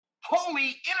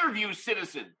Holy interview,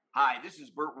 citizen. Hi, this is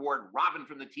Burt Ward, Robin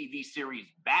from the TV series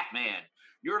Batman.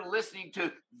 You're listening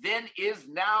to Then Is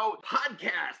Now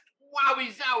podcast.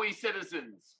 Wowie zowie,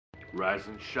 citizens. Rise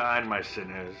and shine, my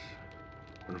sinners.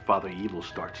 When Father Evil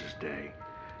starts his day,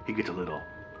 he gets a little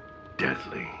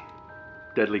deadly.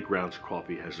 Deadly Grounds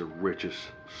coffee has the richest,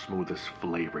 smoothest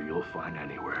flavor you'll find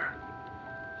anywhere.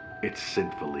 It's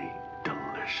sinfully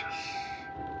delicious.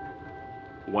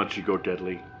 Once you go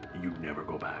deadly, you never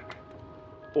go back.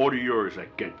 Order yours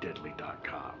at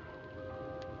getdeadly.com.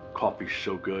 Coffee's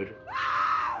so good,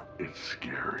 it's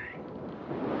scary.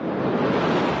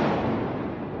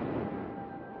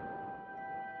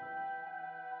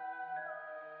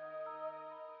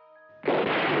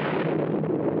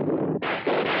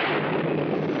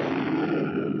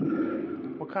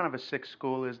 What kind of a sick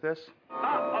school is this?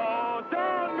 Uh-oh,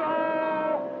 don't go!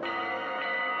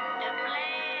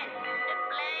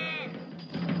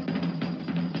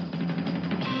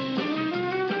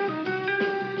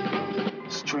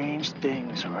 Strange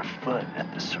things are afoot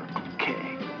at the Circle K.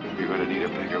 You're gonna need a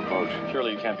bigger boat.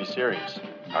 Surely you can't be serious.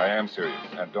 I am serious,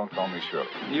 and don't call me Shirley.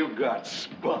 You got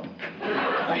spunk.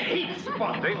 I hate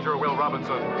spunk. Danger, Will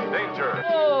Robinson. Danger.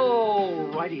 Oh,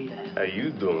 righty then. How you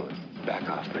doing? Back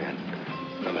off, man.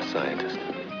 I'm a scientist.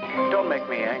 Don't make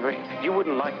me angry. You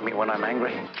wouldn't like me when I'm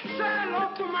angry. Say hello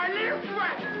to my little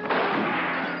friend!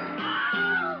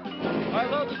 I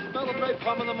love the smell of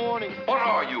napalm in the morning. What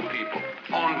are you people?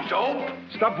 On dope?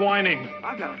 Stop whining.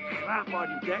 I got a crap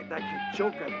on deck that can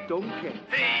choke a donkey.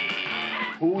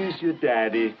 Who is your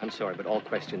daddy? I'm sorry, but all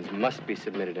questions must be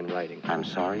submitted in writing. I'm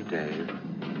sorry, Dave.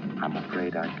 I'm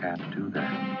afraid I can't do that.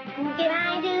 Can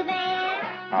I do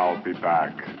that? I'll be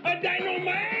back. A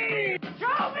dynamite!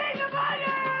 Show me the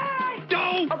money!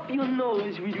 Don't! Up your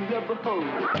nose with your rubber hose.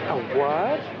 A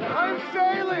what? I'm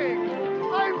sailing!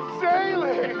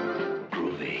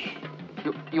 Groovy.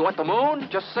 You want the moon?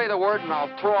 Just say the word and I'll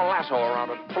throw a lasso around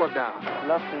it and pull it down.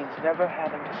 Love means never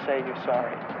having to say you're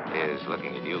sorry. Here's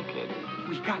looking at you, kid.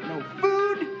 We got no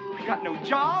food. We got no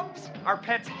jobs. Our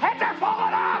pets' heads are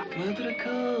falling off. Come to the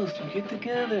coast and get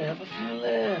together. Have a few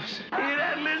laughs. Hear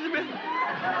that, Elizabeth?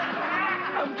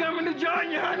 I'm coming to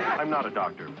join you, honey. I'm not a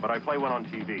doctor, but I play one on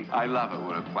TV. I love it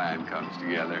when a plan comes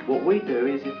together. What we do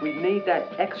is if we need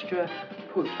that extra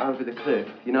push over the cliff,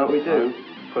 you know what we do?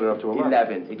 Put it up to 11.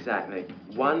 11, exactly.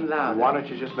 One louder. Why don't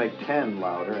you just make 10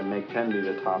 louder and make 10 be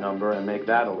the top number and make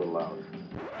that a little louder?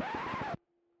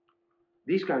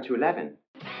 These go to 11.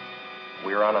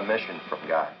 We're on a mission from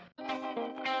God.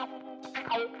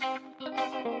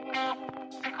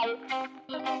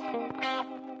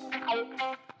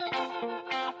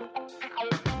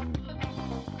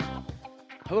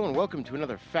 Hello and welcome to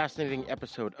another fascinating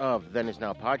episode of Then Is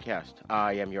Now podcast.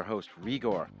 I am your host,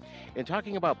 Rigor. In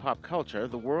talking about pop culture,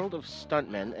 the world of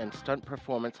stuntmen and stunt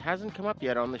performance hasn't come up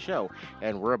yet on the show,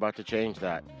 and we're about to change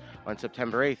that. On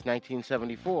September 8th,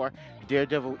 1974,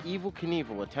 daredevil Evel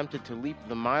Knievel attempted to leap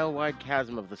the mile-wide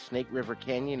chasm of the Snake River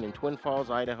Canyon in Twin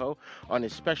Falls, Idaho, on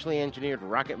his specially engineered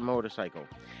rocket motorcycle.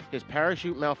 His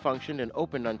parachute malfunctioned and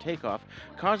opened on takeoff,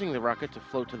 causing the rocket to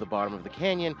float to the bottom of the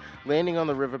canyon, landing on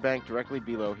the riverbank directly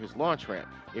below his launch ramp.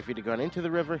 If he'd gone into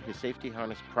the river, his safety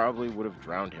harness probably would have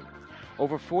drowned him.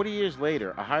 Over 40 years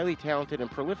later, a highly talented and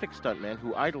prolific stuntman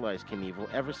who idolized Knievel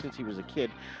ever since he was a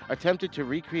kid attempted to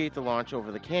recreate the launch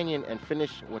over the canyon and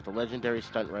finish what the legendary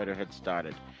stunt writer had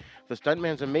started. The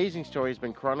stuntman's amazing story has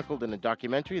been chronicled in a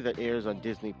documentary that airs on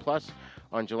Disney Plus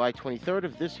on July 23rd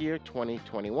of this year,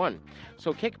 2021.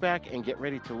 So kick back and get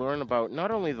ready to learn about not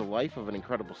only the life of an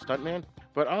incredible stuntman,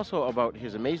 but also about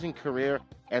his amazing career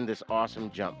and this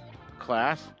awesome jump.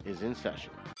 Class is in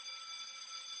session.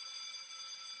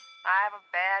 I have a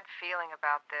bad feeling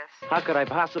about this. How could I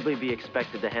possibly be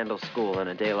expected to handle school on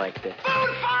a day like this?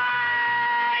 Food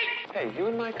fight! Hey, you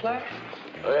in my class?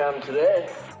 I am today.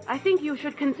 I think you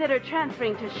should consider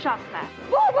transferring to shop class.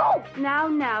 Woo, woo!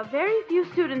 Now, very few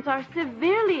students are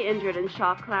severely injured in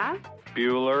shop class.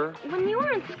 Bueller. When you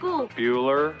were in school,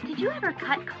 Bueller. did you ever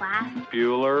cut class?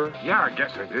 Bueller. Yeah, I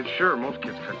guess I did. Sure, most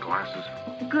kids cut classes.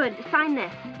 Good, sign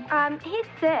this. He's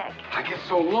sick. I get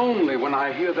so lonely when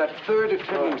I hear that third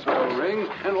attendance bell ring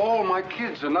and all my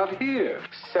kids are not here.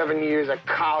 7 years of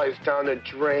college down the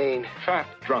drain. Fat,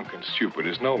 drunk, and stupid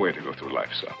is no way to go through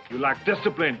life, son. You lack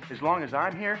discipline. As long as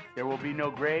I'm here, there will be no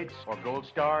grades or gold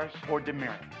stars or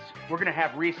demerits. We're going to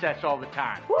have recess all the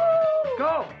time. Woo!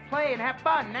 Go, play, and have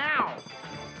fun now.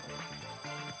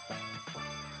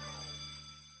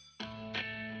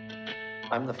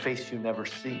 I'm the face you never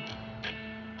see.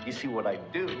 You see what I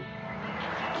do.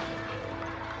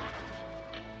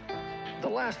 The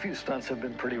last few stunts have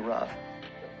been pretty rough.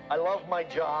 I love my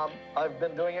job. I've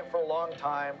been doing it for a long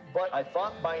time, but I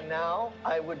thought by now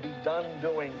I would be done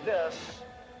doing this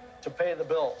to pay the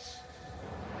bills.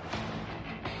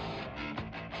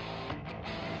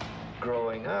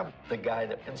 Growing up, the guy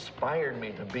that inspired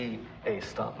me to be a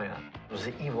stuntman was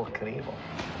the Evel Knievel.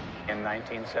 In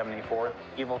 1974,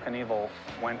 Evel Knievel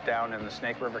went down in the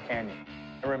Snake River Canyon.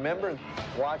 I remember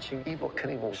watching Evel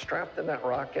Knievel strapped in that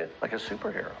rocket like a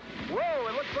superhero. Whoa,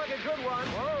 it looks like a good one.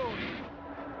 Whoa.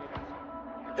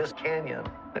 This canyon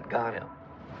had got him.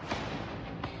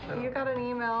 You got an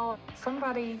email.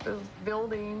 Somebody is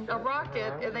building a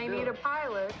rocket and they need a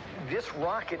pilot. This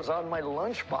rocket was on my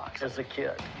lunchbox as a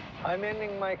kid. I'm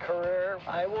ending my career.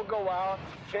 I will go out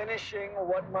finishing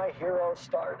what my hero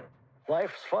started.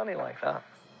 Life's funny like that.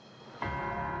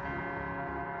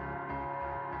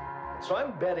 So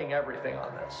I'm betting everything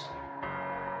on this.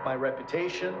 My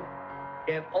reputation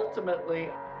and ultimately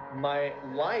my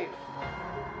life.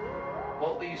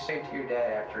 What will you say to your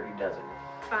dad after he does it?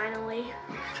 Finally.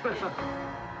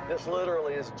 This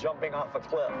literally is jumping off a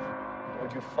cliff.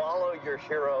 Would you follow your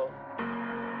hero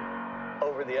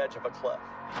over the edge of a cliff?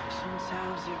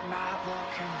 Sometimes it might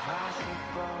look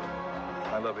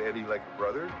impossible. I love Eddie like a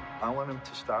brother. I want him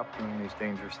to stop doing these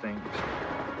dangerous things.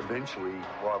 Eventually,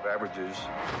 law of averages,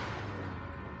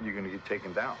 you're going to get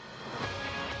taken down.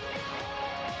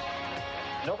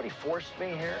 Nobody forced me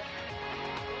here.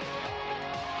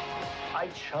 I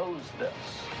chose this.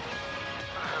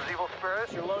 This is Evil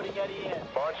Spirits. You're loading Eddie in.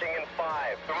 Launching in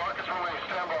 5. The rocket's rolling.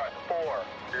 Stand by. 4.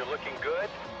 You're looking good.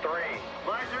 3.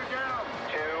 Laser down.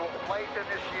 2. Flight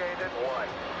initiated. 1.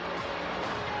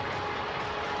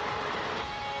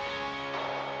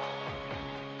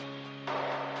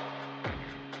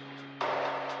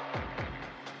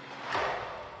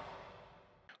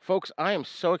 Folks, I am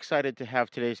so excited to have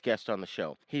today's guest on the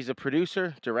show. He's a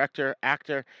producer, director,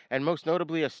 actor, and most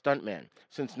notably a stuntman.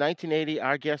 Since 1980,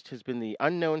 our guest has been the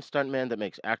unknown stuntman that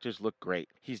makes actors look great.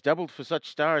 He's doubled for such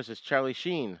stars as Charlie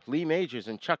Sheen, Lee Majors,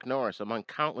 and Chuck Norris, among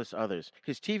countless others.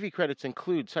 His TV credits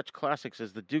include such classics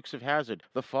as The Dukes of Hazzard,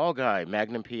 The Fall Guy,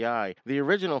 Magnum P.I., the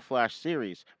original Flash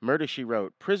series, Murder, She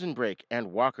Wrote, Prison Break,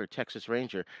 and Walker, Texas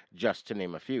Ranger, just to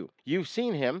name a few. You've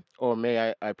seen him, or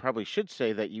I probably should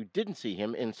say that you didn't see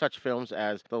him, in such films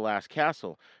as The Last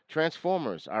Castle,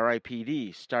 Transformers,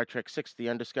 R.I.P.D., Star Trek VI, The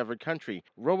Undiscovered Country,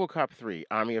 RoboCop 3,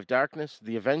 Army of Darkness,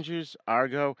 The Avengers,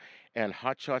 Argo, and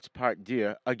Hot Shots Part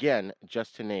 2, again,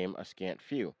 just to name a scant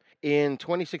few. In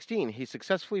 2016, he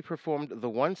successfully performed the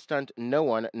one stunt no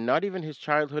one, not even his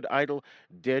childhood idol,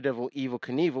 Daredevil Evel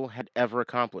Knievel, had ever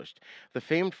accomplished, the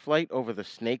famed flight over the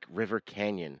Snake River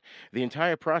Canyon. The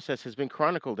entire process has been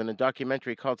chronicled in a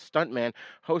documentary called Stuntman,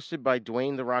 hosted by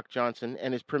Dwayne "The Rock" Johnson,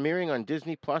 and is premiering on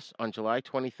Disney Plus on July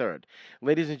 23rd.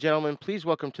 Ladies and gentlemen, please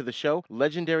welcome to the show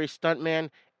legendary stuntman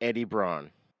Eddie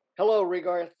Braun. Hello,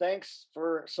 Rigar. Thanks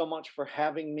so much for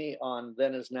having me on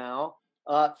Then Is Now.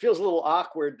 It feels a little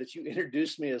awkward that you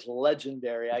introduced me as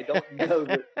legendary. I don't know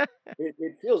that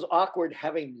it feels awkward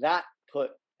having that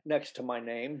put next to my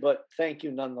name, but thank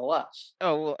you nonetheless.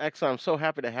 Oh, well, excellent. I'm so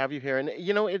happy to have you here. And,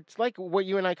 you know, it's like what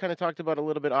you and I kind of talked about a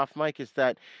little bit off mic, is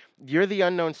that you're the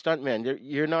unknown stuntman.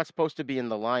 You're not supposed to be in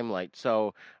the limelight.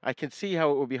 So I can see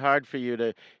how it would be hard for you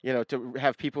to, you know, to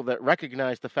have people that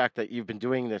recognize the fact that you've been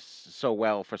doing this so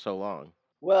well for so long.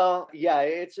 Well,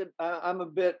 yeah, I'm a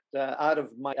bit out of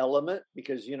my element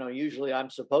because, you know, usually I'm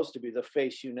supposed to be the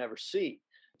face you never see.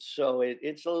 So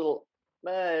it's a little,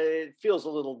 it feels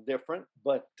a little different,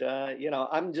 but, you know,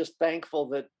 I'm just thankful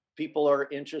that people are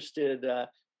interested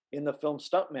in the film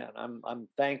Stuntman. I'm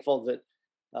thankful that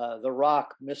The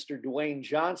Rock, Mr. Dwayne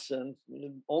Johnson,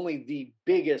 only the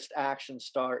biggest action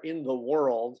star in the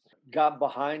world, got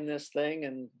behind this thing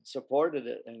and supported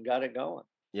it and got it going.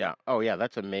 Yeah. Oh, yeah.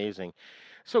 That's amazing.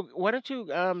 So why don't you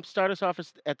start us off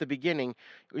at the beginning?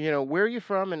 You know, where are you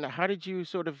from and how did you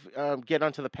sort of get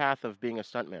onto the path of being a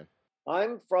stuntman? I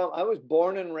was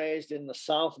born and raised in the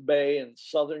South Bay in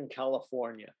Southern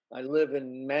California. I live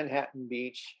in Manhattan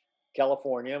Beach,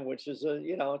 California, which is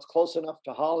it's close enough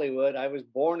to Hollywood. I was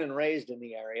born and raised in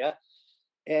the area.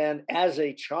 And as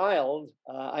a child,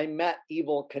 I met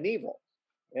Evel Knievel.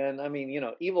 And I mean, you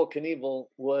know, Evel Knievel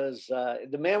was,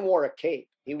 the man wore a cape.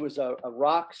 He was a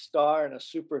rock star and a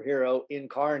superhero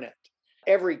incarnate.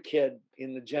 Every kid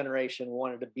in the generation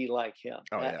wanted to be like him,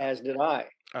 as did I.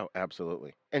 Oh,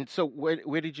 absolutely. And so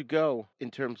where did you go in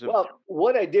terms of? Well,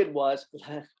 what I did was,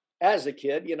 as a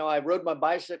kid, you know, I rode my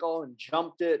bicycle and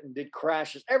jumped it and did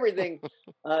crashes, everything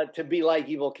to be like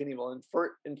Evel Knievel. And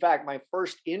in fact, my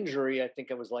first injury, I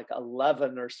think I was like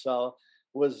 11 or so,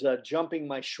 was jumping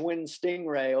my Schwinn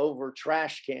Stingray over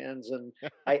trash cans, and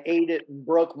I ate it and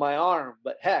broke my arm.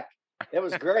 But heck, it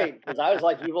was great because I was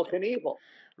like Evel Knievel.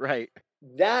 Right.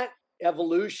 That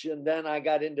evolution, then I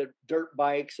got into dirt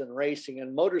bikes and racing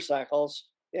and motorcycles,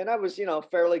 and I was,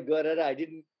 fairly good at it. I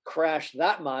didn't crash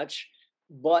that much,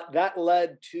 but that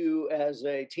led to, as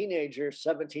a teenager,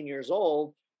 17 years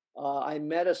old, I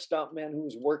met a stuntman who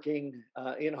was working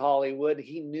in Hollywood.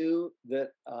 He knew that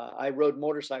I rode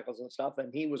motorcycles and stuff,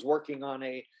 and he was working on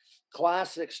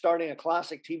starting a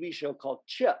classic TV show called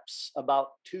Chips about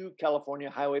 2 California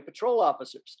Highway Patrol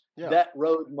officers that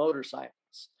rode motorcycles.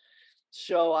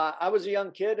 So I was a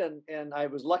young kid, and I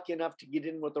was lucky enough to get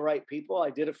in with the right people.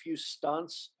 I did a few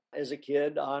stunts as a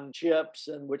kid on Chips,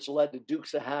 and which led to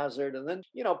Dukes of Hazzard. And then,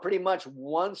 pretty much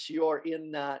once you're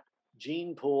in that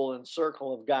gene pool and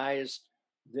circle of guys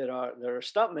that are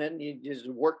stuntmen,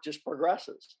 work just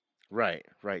progresses. Right.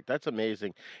 That's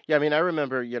amazing. Yeah, I mean, I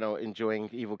remember, enjoying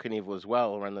Evel Knievel as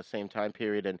well around the same time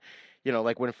period. And,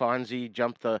 like when Fonzie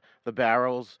jumped the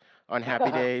barrels on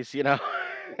Happy Days, we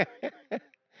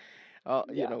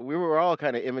were all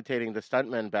kind of imitating the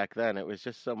stuntmen back then. It was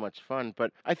just so much fun.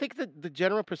 But I think that the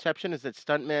general perception is that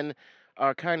stuntmen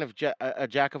are kind of a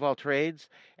jack of all trades,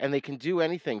 and they can do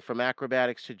anything from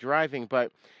acrobatics to driving.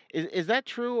 But is that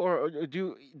true, or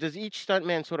does each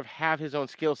stuntman sort of have his own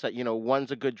skill set? One's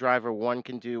a good driver, one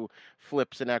can do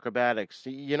flips and acrobatics.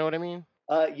 You know what I mean?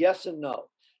 Yes and no.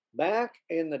 Back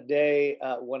in the day,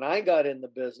 when I got in the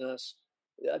business,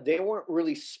 they weren't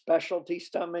really specialty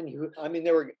stuntmen.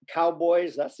 They were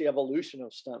cowboys. That's the evolution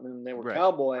of stuntmen. They were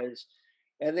cowboys.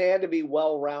 And they had to be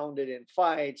well-rounded in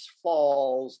fights,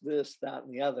 falls, this, that,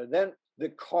 and the other. Then the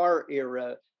car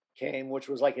era came, which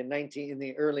was like in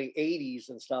the early 80s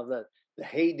and stuff, the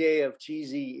heyday of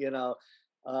cheesy,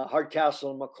 Hardcastle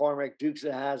and McCormick, Dukes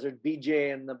of Hazzard,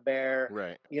 BJ and the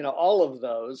Bear, all of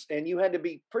those. And you had to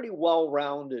be pretty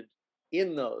well-rounded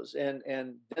in those. And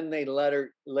then they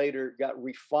later got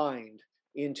refined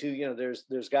into,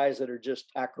 there's guys that are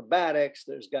just acrobatics.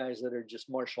 There's guys that are just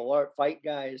martial art fight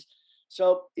guys.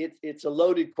 So it's a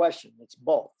loaded question. It's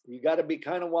both. You got to be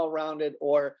kind of well-rounded,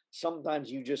 or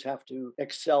sometimes you just have to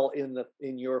excel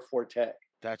in your forte.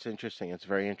 That's interesting. It's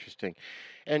very interesting.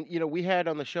 And, we had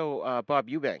on the show Bob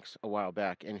Eubanks a while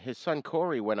back, and his son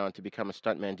Corey went on to become a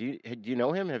stuntman. Do you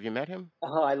know him? Have you met him?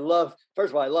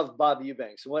 First of all, I love Bob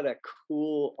Eubanks. What a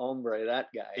cool hombre that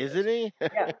guy is. Isn't he?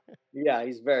 Yeah,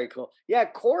 he's very cool. Yeah,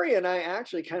 Corey and I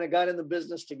actually kind of got in the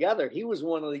business together. He was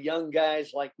one of the young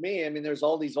guys like me. There's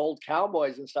all these old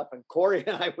cowboys and stuff, and Corey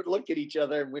and I would look at each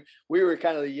other, and we were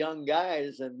kind of the young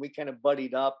guys, and we kind of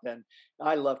buddied up, and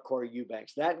I love Corey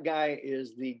Eubanks. That guy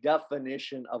is the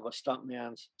definition of a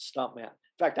stuntman's stuntman.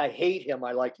 In fact, I hate him.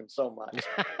 I like him so much.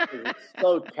 He's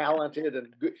so talented and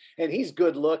good, and he's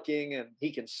good looking, and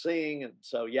he can sing, and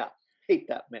so hate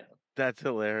that man. That's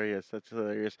hilarious.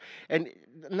 And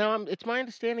now it's my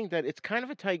understanding that it's kind of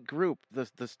a tight group, the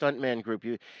stuntman group.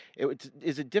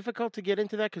 Is it difficult to get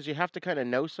into that because you have to kind of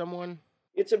know someone?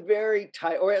 It's a very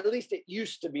tight, or at least it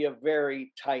used to be a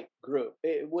very tight group.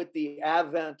 With the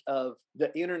advent of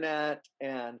the internet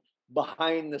and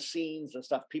behind the scenes and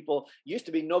stuff,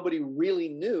 nobody really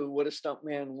knew what a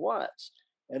stuntman was.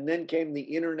 And then came the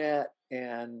internet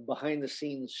and behind the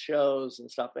scenes shows and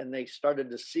stuff, and they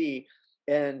started to see,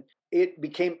 and it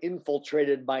became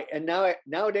infiltrated and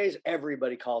nowadays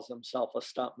everybody calls themselves a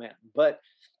stuntman, but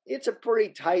it's a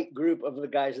pretty tight group of the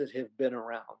guys that have been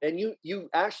around. And you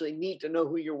actually need to know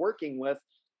who you're working with,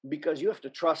 because you have to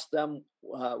trust them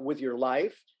with your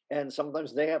life. And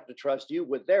sometimes they have to trust you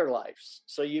with their lives.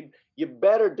 So you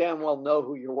better damn well know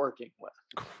who you're working with.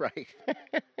 Right.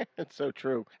 That's so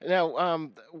true. Now,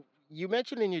 you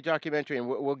mentioned in your documentary, and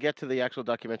we'll get to the actual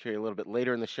documentary a little bit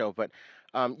later in the show, but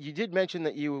you did mention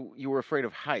that you were afraid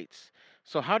of heights.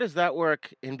 So how does that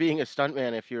work in being a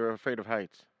stuntman if you're afraid of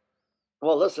heights?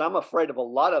 Well, listen, I'm afraid of a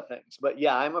lot of things, but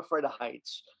yeah, I'm afraid of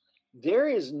heights. There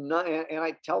is not, and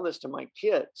I tell this to my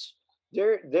kids,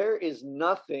 there is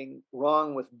nothing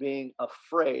wrong with being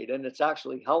afraid, and it's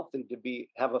actually healthy to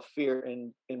have a fear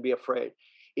and be afraid.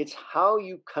 It's how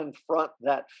you confront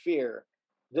that fear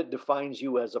that defines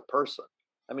you as a person.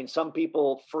 Some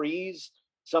people freeze,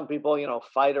 some people,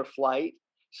 fight or flight.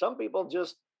 Some people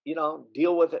just,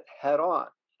 deal with it head on.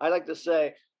 I like to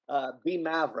say, be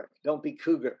maverick, don't be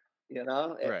cougar.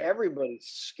 Right. Everybody's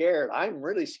scared. I'm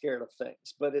really scared of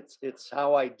things, but it's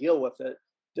how I deal with it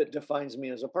that defines me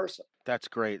as a person. That's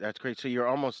great. So you're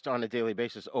almost on a daily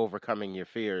basis overcoming your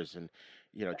fears and,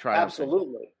 trying.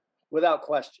 Absolutely. Without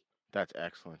question. That's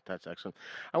excellent. That's excellent.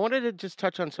 I wanted to just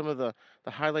touch on some of the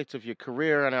highlights of your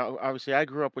career, and obviously I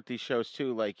grew up with these shows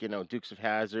too, like Dukes of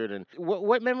Hazzard. And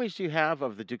what memories do you have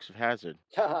of the Dukes of Hazzard?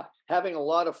 Having a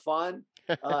lot of fun,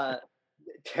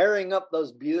 tearing up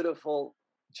those beautiful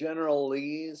General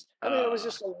Lees. I mean, it was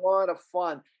just a lot of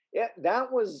fun.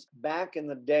 That was back in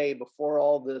the day before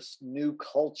all this new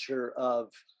culture of,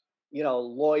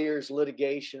 lawyers,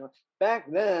 litigation.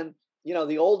 Back then,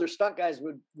 the older stunt guys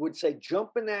would say,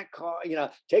 jump in that car,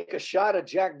 take a shot of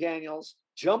Jack Daniels,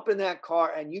 jump in that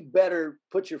car, and you better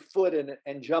put your foot in it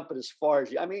and jump it as far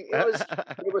as you. I mean,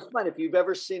 it was fun. If you've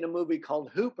ever seen a movie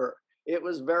called Hooper, it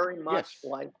was very much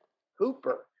like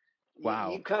Hooper.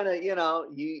 Wow. You kind of,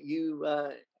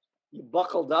 you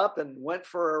buckled up and went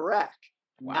for a wreck.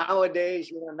 Wow.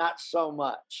 Nowadays, not so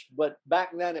much. But back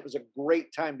then, it was a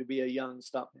great time to be a young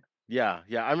stuntman. Yeah,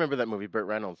 I remember that movie, Burt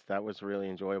Reynolds. That was really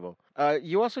enjoyable.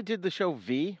 You also did the show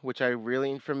V, which I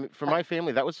really, for my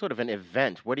family, that was sort of an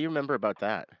event. What do you remember about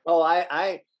that? Oh,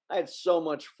 I had so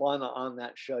much fun on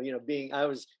that show. I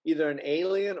was either an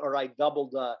alien or I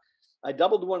doubled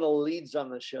one of the leads on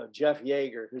the show, Jeff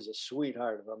Yeager, who's a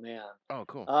sweetheart of a man. Oh,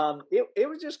 cool. It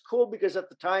was just cool because at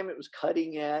the time it was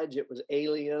cutting edge. It was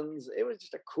aliens. It was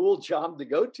just a cool job to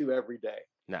go to every day.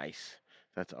 Nice.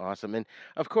 That's awesome. And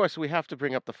of course, we have to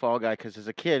bring up the Fall Guy because as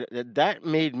a kid, that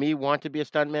made me want to be a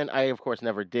stuntman. I, of course,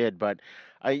 never did, but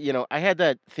I had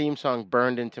that theme song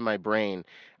burned into my brain.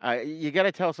 You got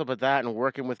to tell us about that and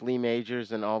working with Lee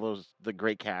Majors and all the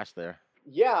great cast there.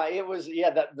 Yeah, it was.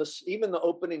 Yeah, even the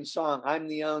opening song, "I'm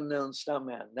the Unknown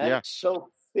Stuntman," that so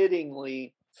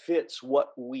fittingly fits what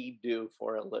we do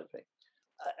for a living.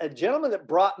 A gentleman that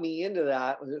brought me into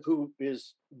that, who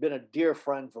has been a dear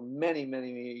friend for many,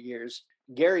 many, many years,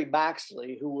 Gary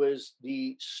Baxley, who was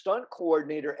the stunt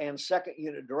coordinator and second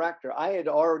unit director. I had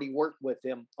already worked with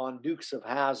him on Dukes of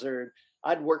Hazzard.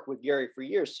 I'd worked with Gary for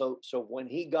years. So when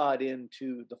he got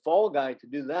into the Fall Guy to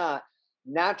do that,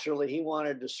 naturally he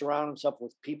wanted to surround himself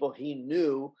with people he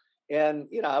knew. And,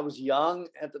 I was young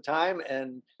at the time,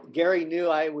 and Gary knew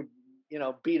I would,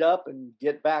 beat up and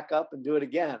get back up and do it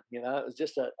again. It was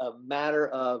just a matter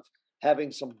of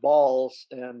having some balls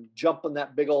and jumping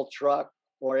that big old truck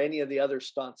or any of the other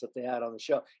stunts that they had on the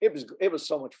show. It was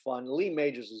so much fun. Lee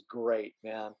Majors is great,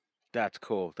 man. That's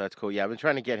cool. Yeah, I've been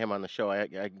trying to get him on the show.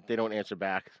 They don't answer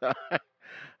back. So I'm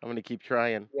going to keep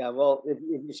trying. Yeah, well, if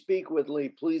you speak with Lee,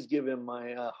 please give him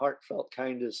my heartfelt,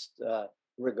 kindest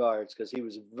regards, because he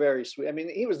was very sweet. I mean,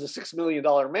 he was the $6 million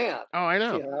man. Oh, I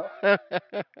know.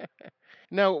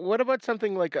 Now, what about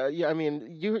something like,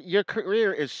 your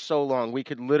career is so long. We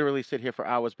could literally sit here for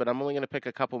hours, but I'm only going to pick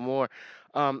a couple more.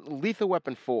 Lethal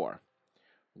Weapon 4.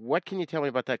 What can you tell me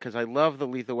about that? Because I love the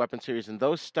Lethal Weapon series, and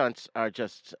those stunts are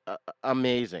just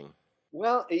amazing.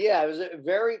 Well, yeah, it was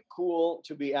very cool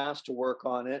to be asked to work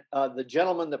on it. The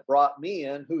gentleman that brought me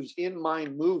in, who's in my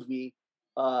movie,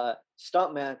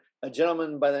 stuntman, a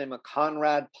gentleman by the name of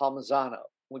Conrad Palmisano.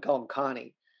 We call him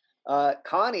Connie.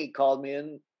 Connie called me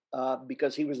in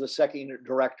because he was the second unit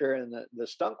director and the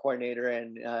stunt coordinator.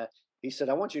 And he said,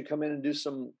 I want you to come in and do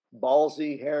some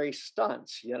ballsy, hairy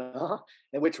stunts,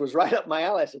 and which was right up my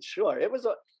alley. I said, sure. It was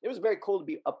very cool to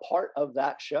be a part of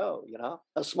that show,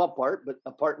 a small part, but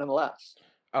a part nonetheless.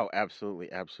 Oh,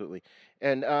 absolutely. Absolutely.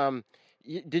 And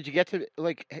did you get to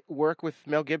work with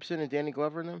Mel Gibson and Danny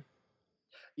Glover and them?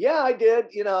 Yeah, I did.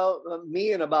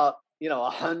 Me and about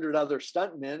 100 other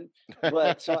stuntmen,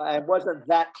 but so I wasn't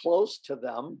that close to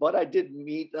them, but I did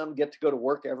meet them, get to go to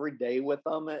work every day with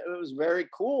them. It was very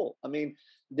cool. I mean,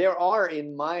 there are,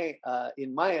 in my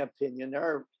opinion,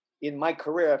 in my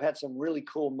career, I've had some really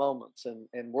cool moments,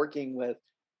 and working with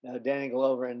Danny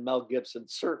Glover and Mel Gibson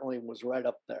certainly was right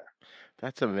up there.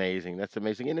 That's amazing.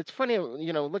 And it's funny,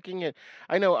 looking at,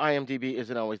 I know IMDb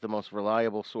isn't always the most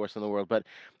reliable source in the world, but,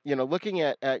 looking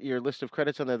at your list of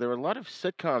credits on there are a lot of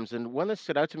sitcoms, and one that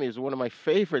stood out to me is one of my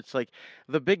favorites, like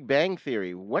The Big Bang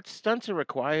Theory. What stunts are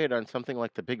required on something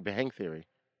like The Big Bang Theory?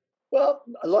 Well,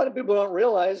 a lot of people don't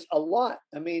realize a lot.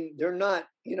 I mean, they're not,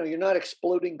 you're not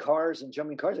exploding cars and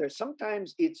jumping cars there.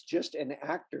 Sometimes it's just an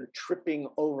actor tripping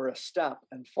over a step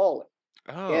and falling.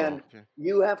 Oh, and okay.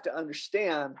 You have to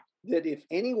understand that if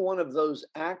any one of those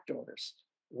actors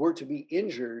were to be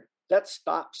injured, that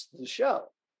stops the show.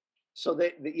 So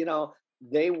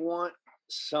they want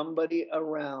somebody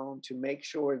around to make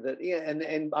sure that,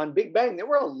 and on Big Bang, there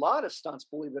were a lot of stunts,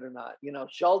 believe it or not.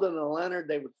 Sheldon and Leonard,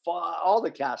 they would fall, all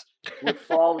the cast would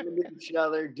fall into each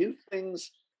other, do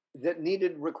things that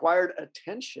required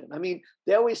attention. I mean,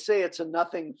 they always say it's a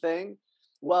nothing thing.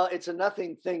 Well, it's a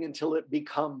nothing thing until it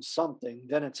becomes something,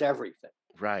 then it's everything.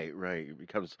 Right. It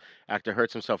becomes, actor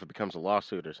hurts himself, it becomes a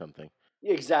lawsuit or something.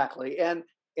 Exactly. And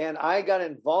I got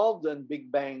involved in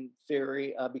Big Bang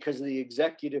Theory because of the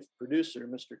executive producer,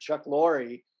 Mr. Chuck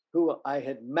Lorre, who I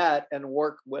had met and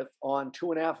worked with on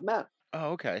 2.5 Men.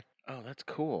 Oh, okay. Oh, that's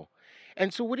cool.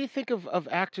 And so what do you think of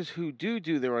actors who do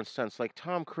their own stunts, like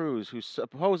Tom Cruise, who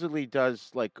supposedly does,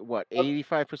 like, what,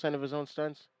 85% of his own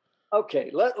stunts?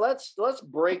 Okay, let's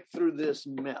break through this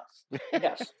myth.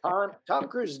 Yes, Tom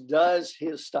Cruise does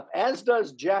his stuff, as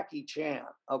does Jackie Chan.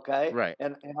 Okay, right.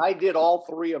 And I did all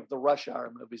 3 of the Rush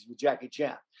Hour movies with Jackie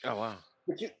Chan. Oh wow!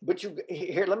 But you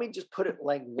here. Let me just put it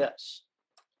like this: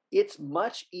 it's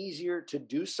much easier to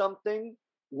do something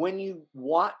when you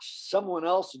watch someone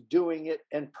else doing it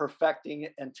and perfecting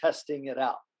it and testing it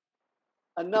out.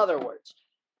 In other words,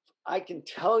 I can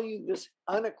tell you this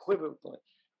unequivocally.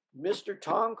 Mr.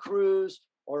 Tom Cruise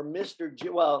or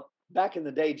well, back in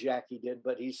the day, Jackie did,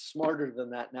 but he's smarter than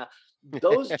that now.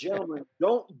 Those gentlemen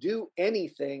don't do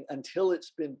anything until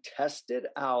it's been tested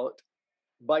out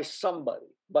by somebody,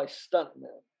 by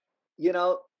stuntmen. You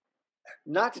know,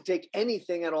 not to take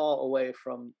anything at all away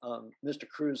from Mr.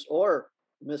 Cruise or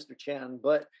Mr. Chan,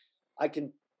 but I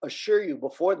can assure you,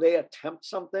 before they attempt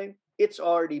something, it's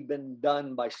already been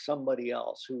done by somebody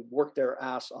else who worked their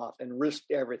ass off and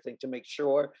risked everything to make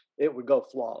sure it would go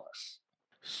flawless.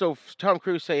 So if Tom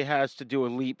Cruise, say, has to do a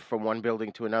leap from one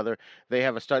building to another, they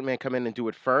have a stuntman come in and do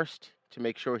it first to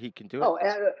make sure he can do it? Oh,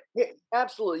 yeah,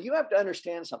 absolutely. You have to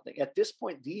understand something. At this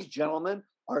point, these gentlemen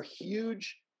are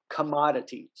huge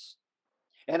commodities.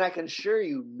 And I can assure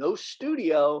you, no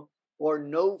studio or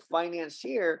no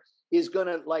financier is going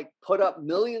to put up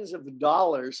millions of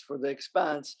dollars for the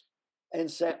expense and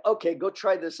say, okay, go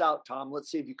try this out, Tom.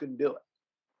 Let's see if you can do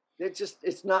it.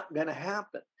 It's not going to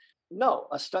happen. No,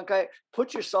 a stunt guy,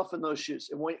 put yourself in those shoes.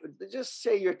 And just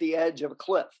say you're at the edge of a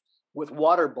cliff with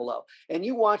water below and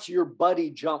you watch your buddy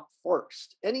jump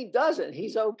first and he doesn't,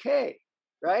 he's okay,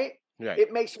 right?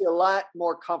 It makes you a lot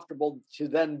more comfortable to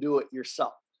then do it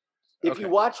yourself. If you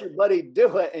watch your buddy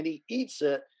do it and he eats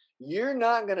it, you're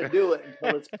not going to do it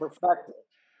until it's perfected.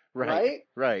 Right?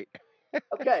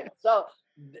 Okay, so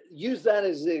use that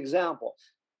as the example.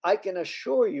 I can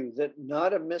assure you that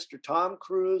not a Mr. Tom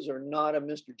Cruise or not a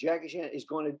Mr. Jackie Chan is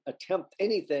going to attempt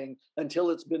anything until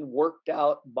it's been worked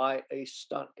out by a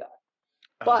stunt guy.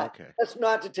 But that's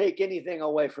not to take anything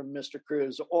away from Mr.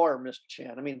 Cruise or Mr.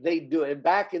 Chan. I mean, they do it.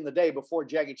 Back in the day, before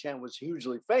Jackie Chan was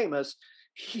hugely famous,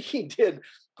 he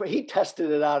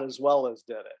tested it out as well as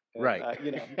did it.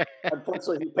 And,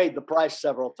 unfortunately, he paid the price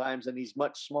several times, and he's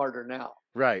much smarter now.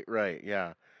 Right,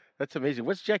 yeah. That's amazing.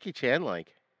 What's Jackie Chan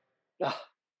like?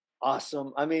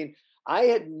 Awesome. I mean, I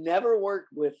had never worked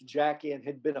with Jackie and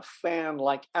had been a fan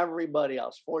like everybody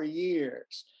else for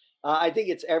years. I think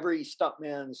it's every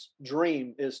stuntman's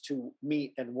dream is to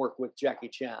meet and work with Jackie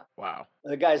Chan. Wow.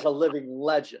 The guy's a living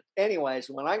legend.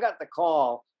 Anyways, when I got the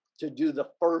call to do the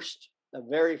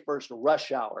very first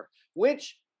Rush Hour,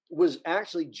 which was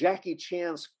actually Jackie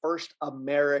Chan's first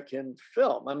American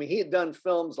film. I mean, he had done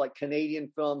films like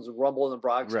Canadian films, Rumble in the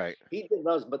Bronx. Right. He did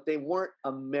those, but they weren't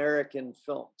American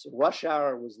films. Rush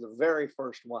Hour was the very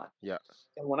first one. Yeah.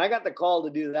 And when I got the call to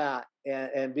do that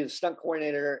and be the stunt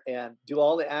coordinator and do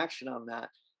all the action on that,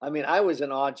 I mean, I was in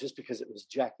awe just because it was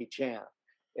Jackie Chan.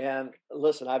 And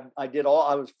listen, I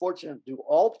was fortunate to do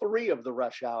all 3 of the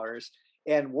Rush Hours,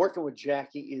 and working with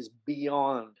Jackie is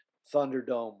beyond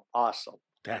Thunderdome awesome.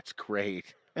 That's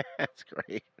great. That's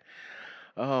great.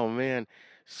 Oh man.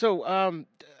 So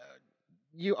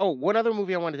one other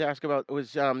movie I wanted to ask about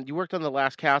was you worked on The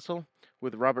Last Castle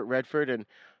with Robert Redford, and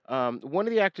one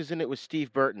of the actors in it was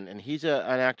Steve Burton, and he's an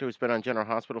actor who's been on General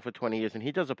Hospital for 20 years, and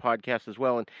he does a podcast as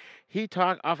well, and he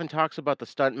often talks about the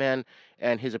stuntmen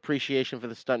and his appreciation for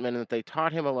the stuntmen, and that they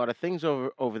taught him a lot of things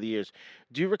over the years.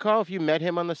 Do you recall if you met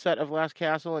him on the set of Last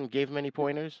Castle and gave him any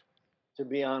pointers? To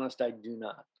be honest, I do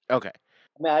not. Okay.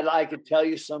 I mean, I could tell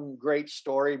you some great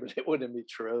story, but it wouldn't be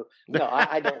true. No,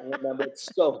 I don't remember. It's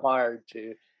so hard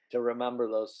to remember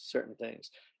those certain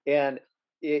things. And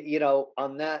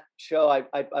on that show,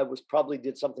 I was probably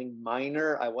did something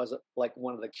minor. I wasn't like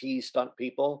one of the key stunt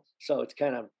people, so it's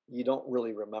kind of, you don't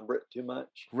really remember it too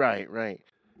much. Right.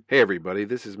 Hey everybody,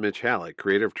 this is Mitch Halleck,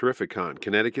 creator of Terrificon,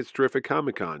 Connecticut's Terrific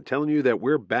Comic Con, telling you that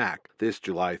we're back this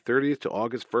July 30th to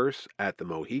August 1st at the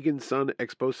Mohegan Sun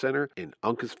Expo Center in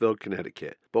Uncasville,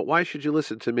 Connecticut. But why should you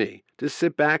listen to me? Just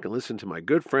sit back and listen to my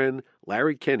good friend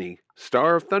Larry Kenney,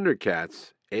 star of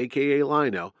Thundercats, aka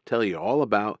Lino, tell you all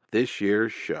about this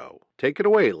year's show. Take it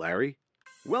away, Larry.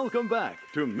 Welcome back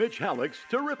to Mitch Halleck's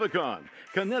Terrificon,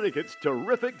 Connecticut's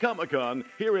Terrific Comic Con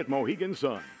here at Mohegan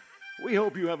Sun. We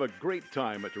hope you have a great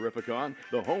time at Terrificon,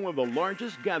 the home of the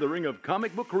largest gathering of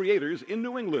comic book creators in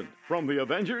New England. From the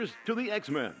Avengers to the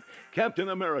X-Men, Captain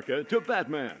America to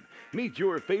Batman. Meet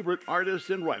your favorite artists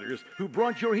and writers who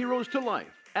brought your heroes to life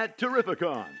at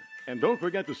Terrificon. And don't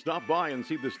forget to stop by and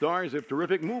see the stars of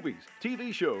terrific movies,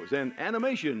 TV shows, and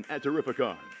animation at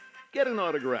Terrificon. Get an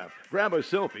autograph, grab a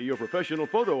selfie or professional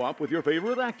photo op with your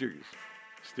favorite actors.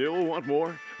 Still want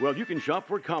more? Well, you can shop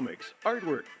for comics,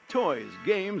 artwork, toys,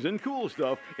 games, and cool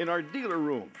stuff in our dealer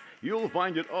room. You'll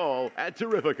find it all at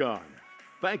Terrificon.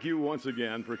 Thank you once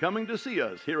again for coming to see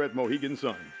us here at Mohegan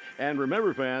Sun. And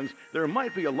remember, fans, there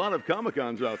might be a lot of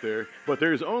Comic-Cons out there, but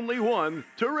there's only one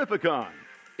Terrificon.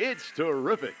 It's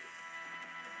terrific.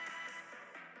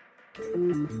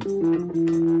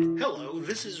 Hello,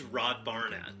 this is Rod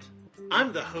Barnett.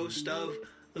 I'm the host of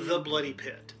The Bloody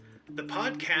Pit, the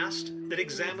podcast that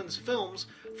examines films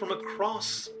from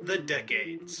across the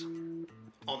decades.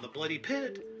 On The Bloody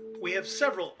Pit, we have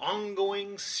several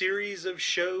ongoing series of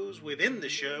shows within the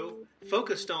show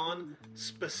focused on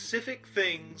specific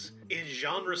things in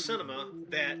genre cinema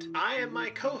that I and my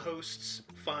co-hosts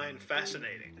find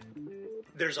fascinating.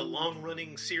 There's a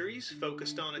long-running series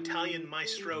focused on Italian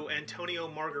maestro Antonio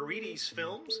Margheriti's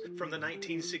films from the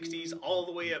 1960s all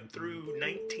the way up through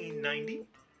 1990.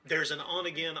 There's an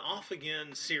on-again,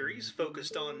 off-again series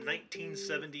focused on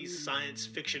 1970s science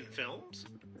fiction films.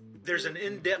 There's an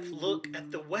in-depth look at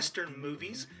the Western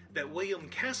movies that William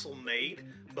Castle made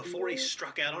before he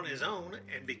struck out on his own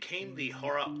and became the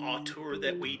horror auteur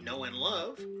that we know and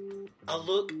love. A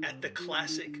look at the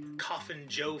classic Coffin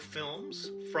Joe films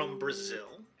from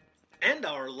Brazil. And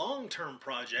our long-term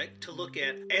project to look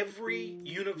at every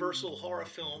Universal horror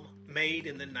film made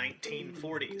in the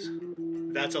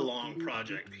 1940s. That's a long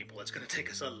project, people. It's going to take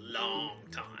us a long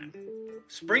time.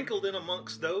 Sprinkled in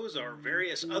amongst those are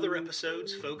various other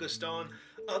episodes focused on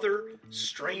other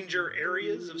stranger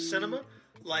areas of cinema,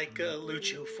 like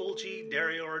Lucio Fulci,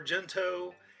 Dario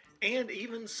Argento, and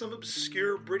even some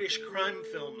obscure British crime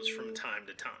films from time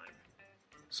to time.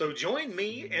 So join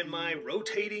me and my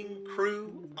rotating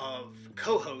crew of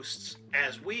co-hosts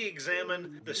as we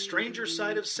examine the stranger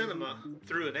side of cinema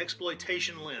through an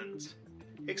exploitation lens.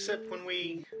 Except when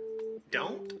we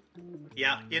don't?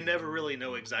 Yeah, you never really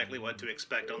know exactly what to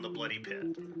expect on The Bloody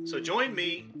Pit. So join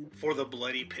me for The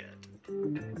Bloody Pit.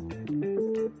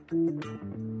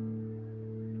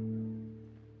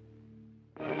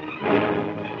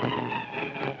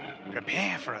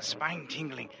 Prepare for a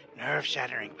spine-tingling,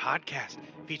 nerve-shattering podcast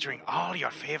featuring all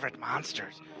your favorite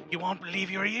monsters. You won't believe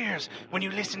your ears when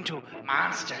you listen to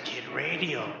Monster Kid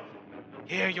Radio.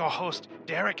 Hear your host,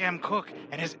 Derek M. Cook,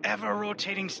 and his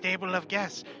ever-rotating stable of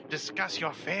guests discuss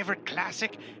your favorite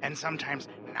classic and sometimes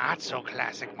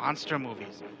not-so-classic monster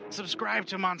movies. Subscribe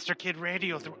to Monster Kid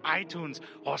Radio through iTunes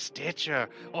or Stitcher,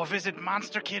 or visit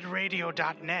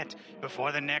monsterkidradio.net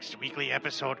before the next weekly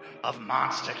episode of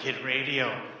Monster Kid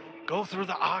Radio. Go through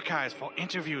the archives for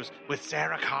interviews with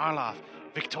Sarah Karloff,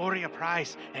 Victoria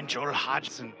Price, and Joel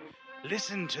Hodgson.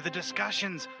 Listen to the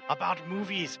discussions about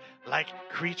movies like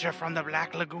Creature from the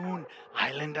Black Lagoon,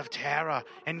 Island of Terror,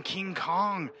 and King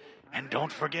Kong. And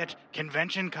don't forget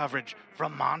convention coverage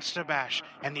from Monster Bash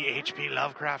and the H.P.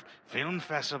 Lovecraft Film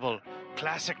Festival,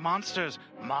 Classic Monsters,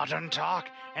 Modern Talk,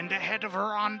 and the Head of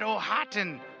Rondo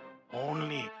Hatton.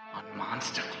 Only on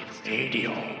Monster Kid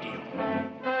Radio.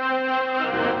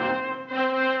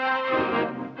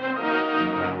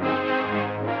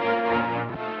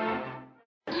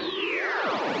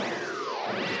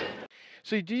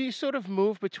 So do you sort of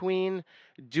move between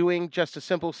doing just a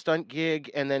simple stunt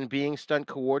gig and then being stunt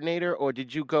coordinator, or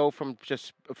did you go from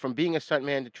being a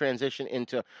stuntman to transition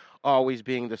into always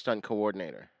being the stunt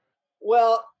coordinator?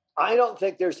 Well, I don't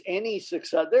think there's any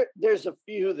success. There's a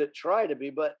few that try to be,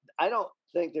 but I don't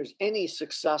think there's any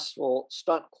successful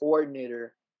stunt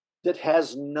coordinator that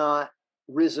has not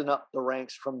risen up the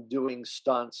ranks from doing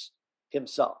stunts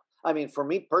himself. I mean, for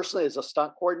me personally, as a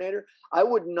stunt coordinator, I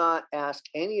would not ask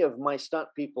any of my stunt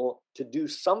people to do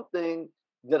something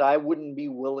that I wouldn't be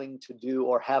willing to do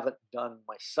or haven't done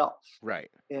myself. Right.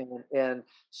 And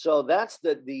so that's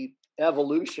the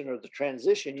evolution or the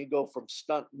transition. You go from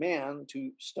stunt man to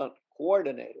stunt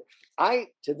coordinator. I,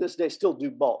 to this day, still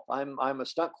do both. I'm a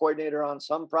stunt coordinator on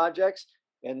some projects,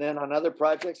 and then on other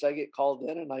projects, I get called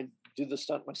in and I do the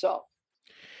stunt myself.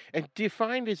 And do you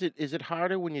find, is it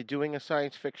harder when you're doing a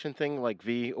science fiction thing like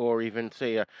V, or even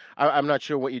say, I'm not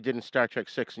sure what you did in Star Trek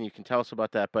 6, and you can tell us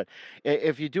about that, but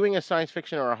if you're doing a science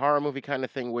fiction or a horror movie kind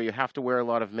of thing where you have to wear a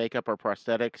lot of makeup or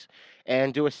prosthetics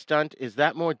and do a stunt, is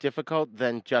that more difficult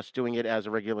than just doing it as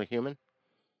a regular human?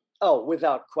 Oh,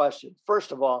 without question.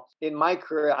 First of all, in my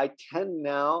career, I tend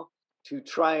now to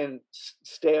try and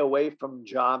stay away from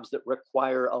jobs that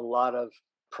require a lot of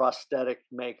prosthetic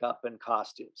makeup and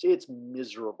costumes. It's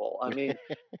miserable. I mean,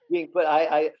 but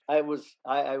it was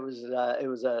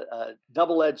a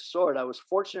double-edged sword. I was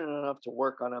fortunate enough to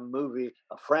work on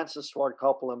a Francis Ford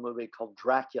Coppola movie called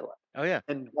Dracula. Oh yeah.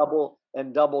 And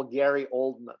double Gary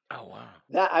Oldman. Oh wow.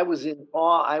 That I was in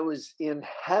awe. I was in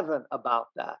heaven about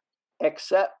that,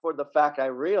 except for the fact I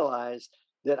realized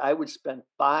that I would spend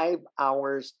 5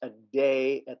 hours a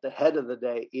day at the head of the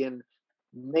day in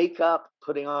makeup,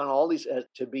 putting on all these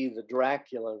to be the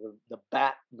Dracula, the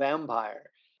bat vampire.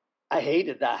 I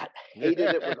hated that.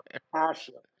 Hated it with a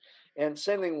passion. And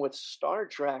same thing with Star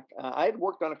Trek. I had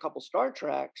worked on a couple Star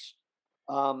Treks,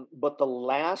 but the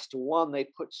last one, they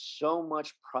put so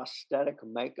much prosthetic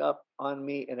makeup on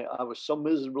me, and I was so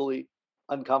miserably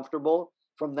uncomfortable.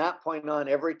 From that point on,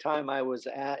 every time I was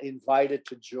invited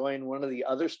to join one of the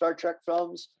other Star Trek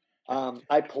films,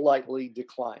 I politely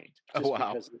declined. Oh,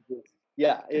 wow. Because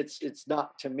it's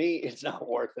not, to me, it's not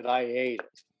worth it. I hate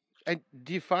it. And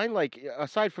do you find, like,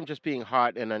 aside from just being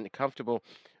hot and uncomfortable,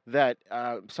 that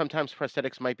sometimes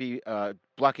prosthetics might be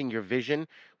blocking your vision,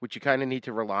 which you kind of need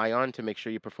to rely on to make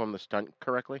sure you perform the stunt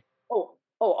correctly?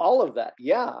 Oh, all of that.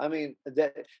 Yeah. I mean,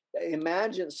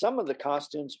 imagine some of the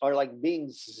costumes are like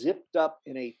being zipped up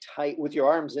in with your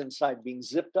arms inside, being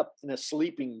zipped up in a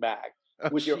sleeping bag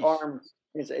with your arms.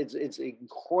 It's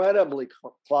incredibly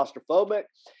claustrophobic.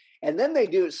 And then they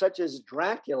do it, such as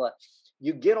Dracula.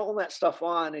 You get all that stuff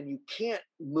on and you can't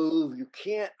move. You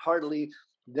can't hardly.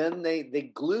 Then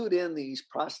they glued in these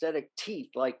prosthetic teeth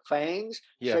like fangs.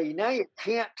 Yeah. So now you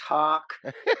can't talk.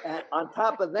 And on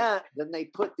top of that, then they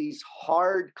put these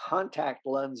hard contact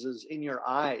lenses in your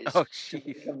eyes. Oh,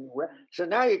 geez. So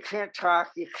now you can't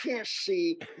talk. You can't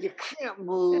see. You can't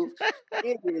move.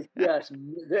 It is just,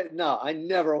 no, I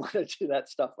never want to do that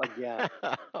stuff again.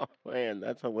 Oh, man,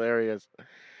 that's hilarious.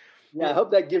 Yeah, I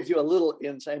hope that gives you a little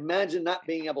insight. Imagine not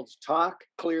being able to talk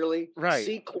clearly, right,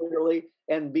 see clearly,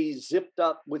 and be zipped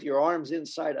up with your arms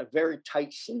inside a very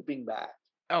tight sleeping bag.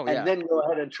 Oh, yeah. And then go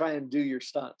ahead and try and do your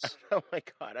stunts. Oh, my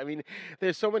God. I mean,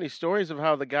 there's so many stories of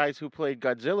how the guys who played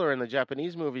Godzilla in the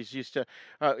Japanese movies used to,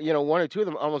 one or two of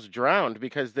them almost drowned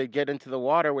because they'd get into the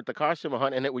water with the costume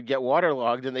on and it would get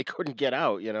waterlogged and they couldn't get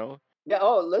out, Yeah.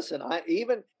 Oh, listen,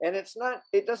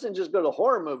 it doesn't just go to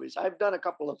horror movies. I've done a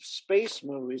couple of space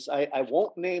movies. I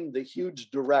won't name the huge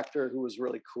director who was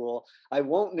really cool. I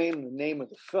won't name the name of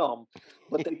the film,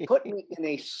 but they put me in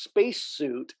a space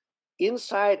suit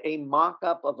inside a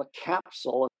mock-up of a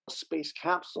capsule, a space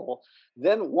capsule.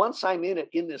 Then once I'm in it,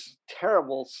 in this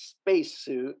terrible space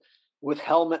suit with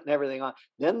helmet and everything on,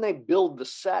 then they build the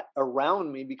set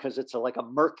around me because it's like a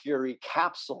Mercury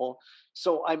capsule.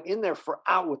 So I'm in there for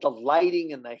hours with the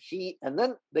lighting and the heat, and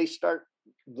then they start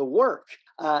the work.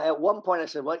 At one point I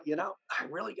said, well, I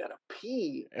really got to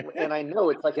pee. And I know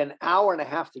it's like an hour and a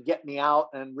half to get me out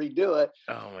and redo it.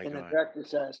 Oh my God. And the director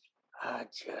says, I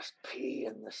just pee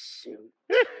in the suit.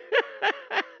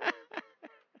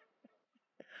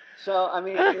 So, I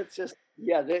mean, it's just,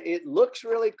 it looks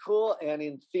really cool. And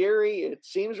in theory, it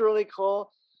seems really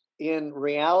cool. In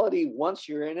reality, once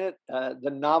you're in it,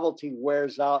 the novelty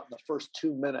wears out in the first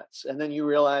 2 minutes. And then you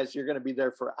realize you're going to be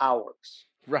there for hours.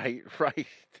 Right.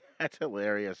 That's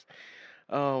hilarious.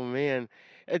 Oh, man.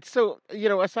 And so,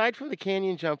 aside from the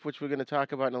canyon jump, which we're going to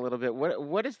talk about in a little bit,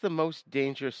 what is the most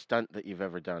dangerous stunt that you've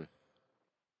ever done?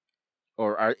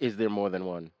 Or is there more than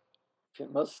one? The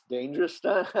most dangerous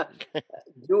stunt?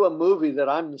 Do a movie that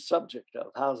I'm the subject of.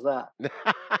 How's that?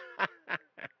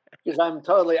 Because I'm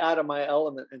totally out of my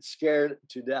element and scared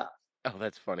to death. Oh,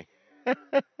 that's funny.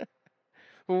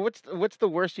 Well, what's the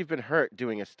worst you've been hurt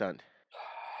doing a stunt?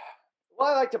 Well,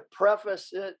 I like to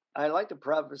preface it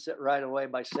right away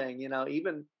by saying,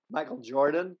 even Michael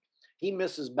Jordan, he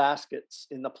misses baskets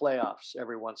in the playoffs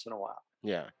every once in a while.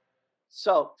 Yeah.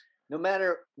 So no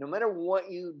matter what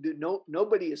you do,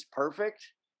 nobody is perfect.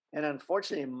 And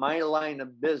unfortunately, in my line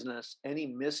of business, any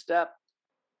misstep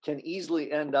can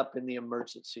easily end up in the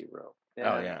emergency room. And,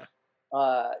 oh, yeah.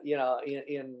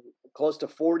 In close to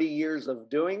 40 years of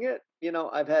doing it,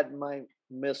 I've had my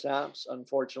mishaps,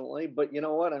 unfortunately, but you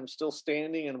know what? I'm still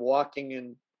standing and walking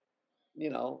and,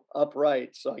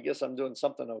 upright. So I guess I'm doing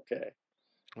something okay.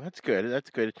 Well, that's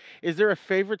good. Is there a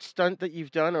favorite stunt that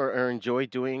you've done or enjoy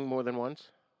doing more than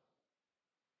once?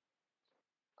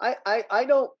 I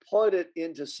don't put it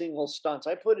into single stunts.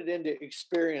 I put it into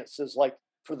experiences like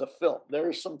for the film. There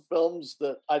are some films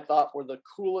that I thought were the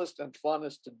coolest and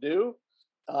funnest to do.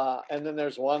 And then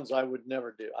there's ones I would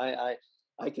never do.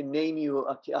 I can name you.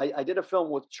 I did a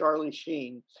film with Charlie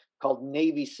Sheen called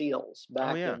Navy SEALs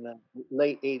back in the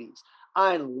late 80s.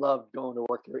 I loved going to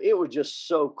work there. It was just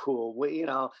so cool.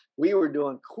 We were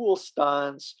doing cool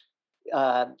stunts.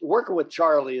 Working with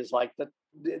Charlie is like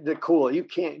the cool. You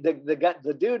can't.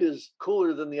 The dude is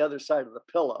cooler than the other side of the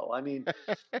pillow. I mean,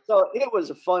 so it was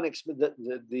a fun experience.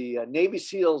 The Navy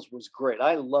SEALs was great.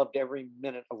 I loved every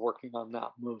minute of working on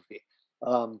that movie.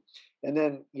 And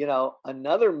then,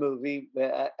 another movie,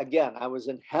 again, I was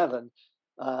in heaven,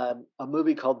 a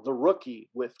movie called The Rookie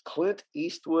with Clint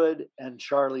Eastwood and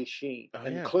Charlie Sheen.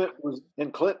 And Clint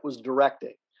was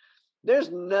directing.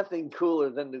 There's nothing cooler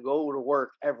than to go to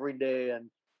work every day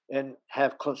and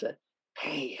have Clint say,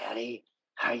 "Hey, Eddie,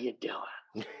 how you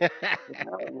doing?"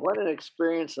 What an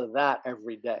experience of that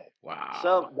every day. Wow.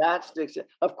 So that sticks.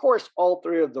 Of course, all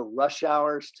three of the Rush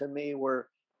Hours to me were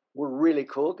really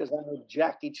cool because I know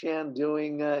Jackie Chan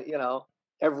doing,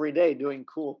 every day doing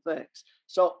cool things.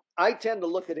 So I tend to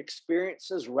look at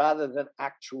experiences rather than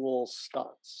actual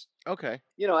stunts. Okay.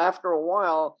 After a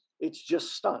while, it's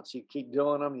just stunts. You keep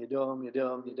doing them, you do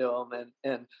them.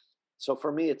 And so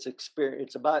for me, it's experience.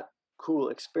 It's about cool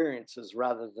experiences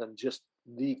rather than just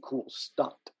the cool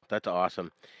stunt. That's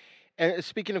awesome. And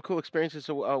speaking of cool experiences,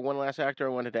 one last actor I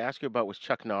wanted to ask you about was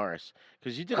Chuck Norris,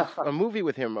 because you did a movie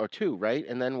with him or two, right?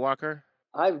 And then Walker?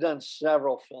 I've done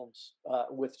several films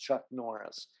with Chuck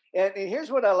Norris. And here's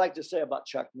what I like to say about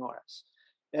Chuck Norris.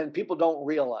 And people don't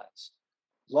realize.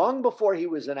 Long before he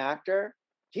was an actor,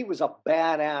 he was a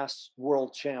badass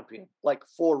world champion, like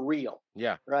for real.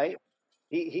 Yeah. Right?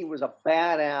 He was a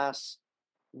badass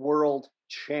world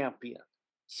champion.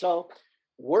 So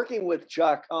working with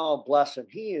Chuck, oh, bless him.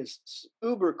 He is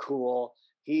uber cool.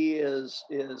 He is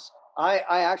I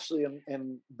actually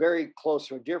am very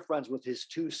close or dear friends with his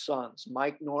two sons,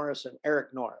 Mike Norris and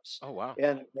Eric Norris. Oh, wow.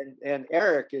 And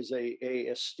Eric is a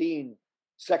esteemed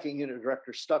second unit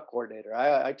director stunt coordinator.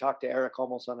 I talk to Eric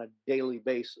almost on a daily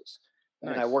basis.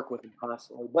 Nice. And I work with him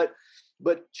constantly.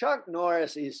 But Chuck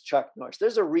Norris is Chuck Norris.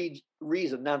 There's a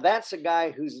reason. Now, that's a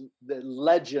guy who's the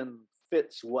legend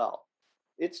fits well.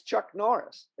 It's Chuck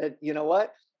Norris. And you know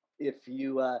what? If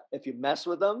you mess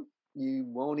with him, you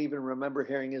won't even remember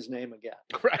hearing his name again.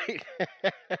 Right.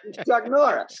 It's Chuck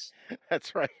Norris.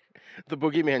 That's right. The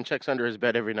boogeyman checks under his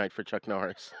bed every night for Chuck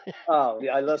Norris. Oh,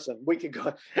 yeah. Listen, we could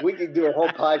do a whole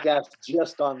podcast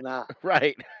just on that.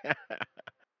 Right.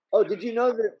 Oh, did you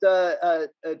know that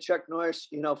Chuck Norris,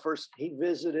 first he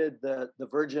visited the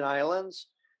Virgin Islands?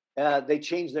 They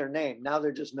changed their name. Now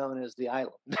they're just known as the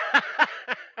island.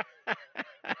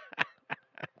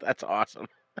 That's awesome.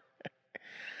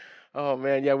 Oh,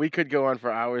 man. Yeah, we could go on for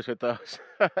hours with those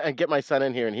and get my son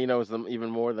in here, and he knows them even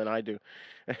more than I do.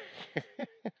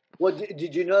 Well,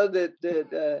 did you know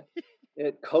that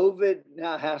COVID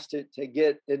now has to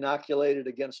get inoculated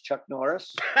against Chuck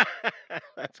Norris?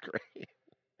 That's great.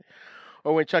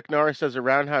 Or when Chuck Norris does a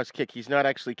roundhouse kick, he's not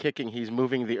actually kicking, he's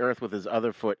moving the earth with his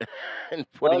other foot and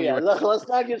putting Let's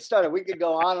not get started. We could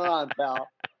go on and on, pal.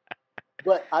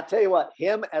 But I'll tell you what,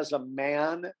 him as a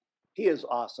man, he is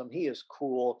awesome. He is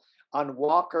cool. On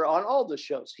Walker, on all the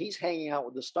shows, he's hanging out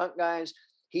with the stunt guys.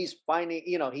 He's finding,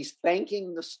 he's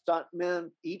thanking the stuntmen,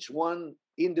 each one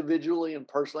individually and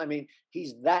personally. I mean,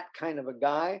 he's that kind of a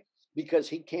guy because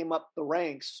he came up the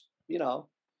ranks,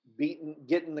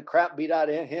 getting the crap beat out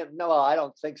of him. No, I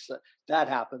don't think so. That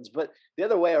happens. But the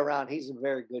other way around, he's a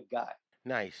very good guy.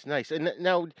 Nice. And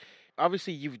now,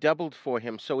 obviously, you've doubled for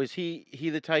him. So is he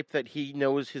the type that he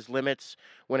knows his limits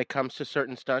when it comes to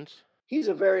certain stunts? He's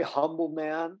a very humble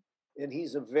man, and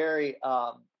he's a very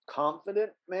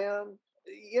confident man.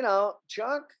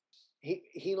 Chuck,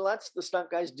 he lets the stunt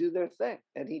guys do their thing,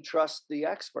 and he trusts the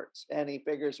experts. And he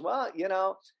figures, well,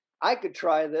 I could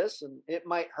try this and it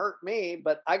might hurt me,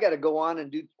 but I got to go on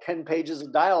and do 10 pages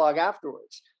of dialogue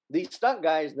afterwards. These stunt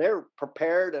guys, they're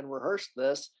prepared and rehearsed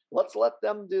this. Let's let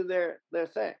them do their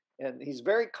thing. And he's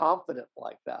very confident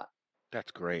like that.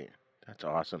 That's great. That's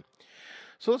awesome.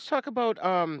 So let's talk about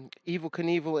Evel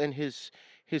Knievel and his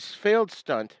failed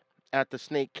stunt at the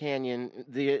Snake Canyon.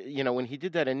 When he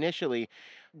did that initially,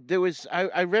 there was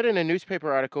I read in a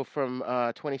newspaper article from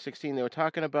 2016, they were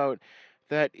talking about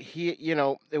that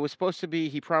it was supposed to be,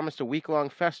 he promised a week-long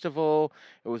festival.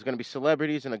 It was going to be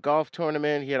celebrities and a golf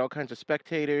tournament. He had all kinds of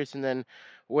spectators. And then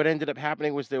what ended up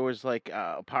happening was there was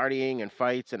partying and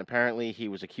fights. And apparently he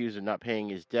was accused of not paying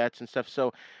his debts and stuff.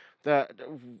 So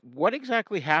what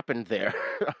exactly happened there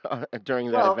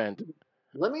during that event?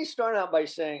 Let me start out by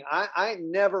saying I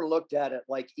never looked at it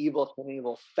like Evel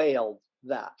Knievel failed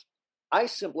that. I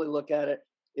simply look at it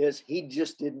as he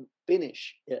just didn't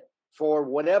finish it. For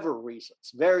whatever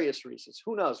reasons, various reasons,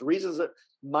 who knows, reasons that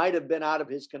might have been out of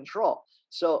his control.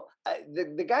 So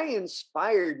the guy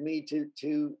inspired me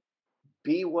to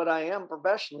be what I am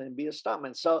professionally and be a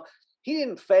stuntman. So he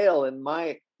didn't fail in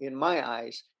my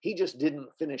eyes. He just didn't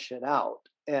finish it out.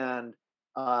 And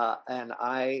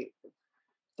I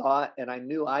thought, and I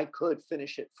knew I could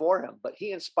finish it for him, but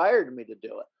he inspired me to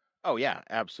do it. Oh yeah,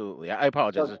 absolutely. I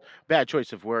apologize. So, Bad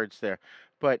choice of words there.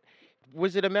 But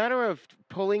was it a matter of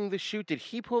pulling the chute? Did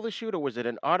he pull the chute, or was it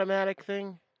an automatic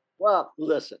thing? well,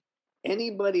 listen,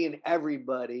 anybody and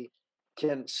everybody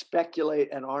can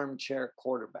speculate an armchair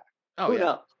quarterback. Oh, Who yeah.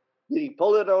 knows? Did he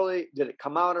pull it early? Did it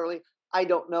come out early? I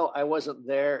don't know. I wasn't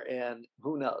there, and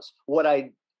who knows? What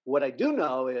I do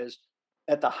know is,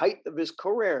 at the height of his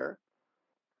career,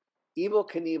 Evel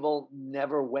Knievel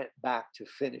never went back to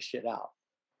finish it out.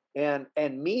 And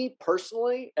me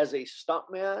personally, as a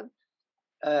stuntman,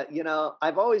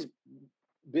 I've always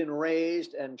been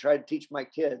raised and tried to teach my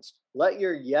kids, let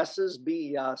your yeses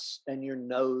be yes and your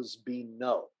no's be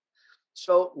no.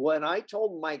 So when I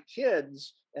told my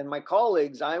kids and my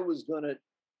colleagues I was going to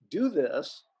do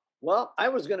this, well, I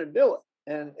was going to do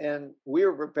it. And we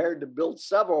were prepared to build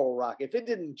several rockets. If it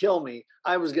didn't kill me,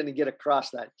 I was going to get across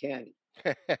that canyon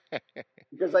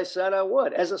because I said I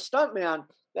would. As a stuntman,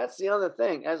 that's the other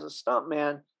thing. As a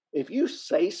stuntman, if you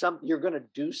say something, you're going to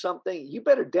do something, you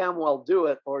better damn well do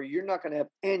it, or you're not going to have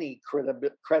any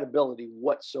credibility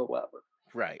whatsoever.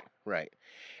 Right.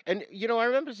 And, I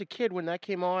remember as a kid when that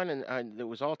came on and there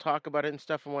was all talk about it and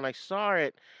stuff. And when I saw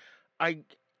it, I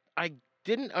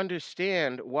didn't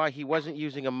understand why he wasn't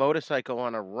using a motorcycle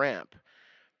on a ramp.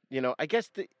 I guess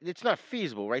it's not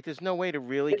feasible, right? There's no way to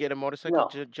really get a motorcycle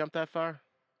to jump that far.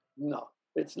 No,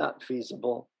 it's not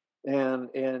feasible. And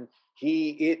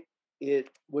it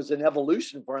was an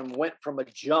evolution for him. Went from a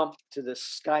jump to the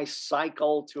sky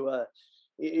cycle to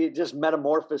it just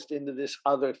metamorphosed into this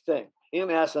other thing. In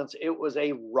essence, it was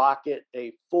a rocket,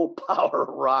 a full power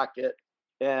rocket.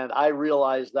 And I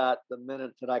realized that the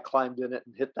minute that I climbed in it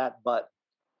and hit that button.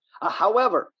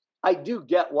 However, I do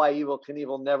get why Evel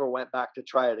Knievel never went back to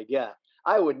try it again.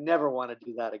 I would never want to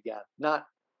do that again. Not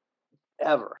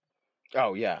ever.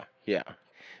 Oh, yeah.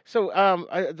 So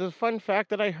the fun fact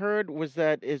that I heard was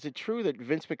that, is it true that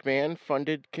Vince McMahon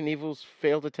funded Knievel's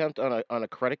failed attempt on a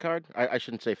credit card? I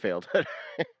shouldn't say failed. To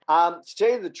tell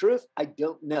you the truth, I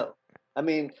don't know. I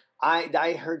mean,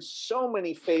 I heard so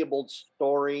many fabled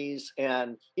stories,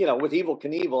 and with Evel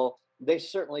Knievel,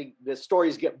 the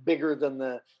stories get bigger than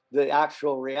the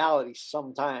actual reality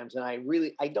sometimes, and I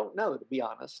don't know, to be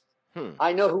honest.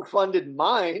 I know who funded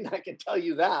mine, I can tell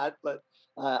you that, but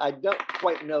I don't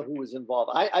quite know who was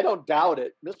involved. I don't doubt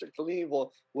it. Mr.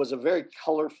 Knievel was a very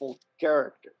colorful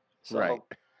character, so right.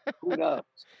 Who knows?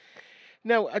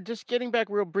 Now, just getting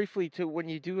back real briefly to when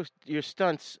you do your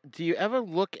stunts, do you ever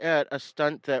look at a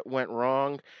stunt that went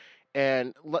wrong?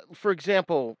 And, for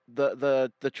example,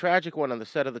 the tragic one on the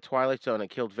set of The Twilight Zone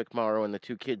that killed Vic Morrow and the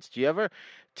two kids, do you ever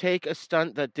take a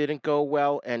stunt that didn't go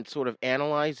well and sort of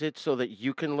analyze it so that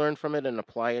you can learn from it and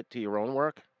apply it to your own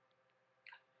work?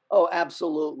 Oh,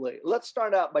 absolutely. Let's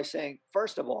start out by saying,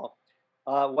 first of all,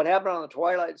 what happened on The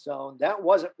Twilight Zone, that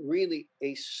wasn't really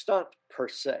a stunt per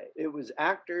se. It was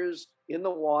actors in the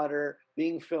water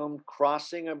being filmed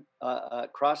crossing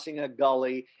a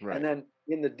gully, right. And then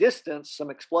in the distance, some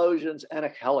explosions and a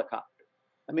helicopter.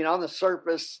 I mean, on the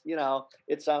surface,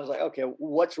 it sounds like, okay,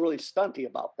 what's really stunty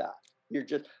about that?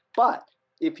 But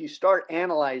if you start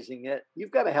analyzing it,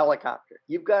 you've got a helicopter,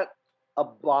 you've got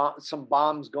some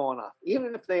bombs going off,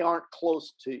 even if they aren't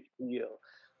close to you.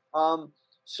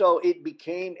 So it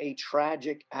became a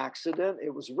tragic accident.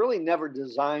 It was really never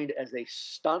designed as a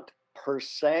stunt per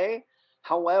se.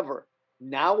 However,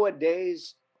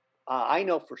 nowadays, I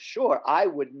know for sure I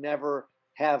would never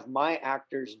have my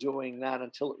actors doing that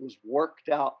until it was worked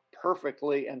out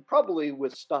perfectly, and probably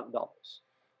with stunt doubles.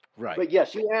 Right. But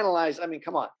yes, you analyze,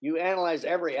 come on, you analyze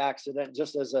every accident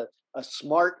just as a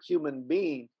smart human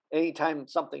being. Anytime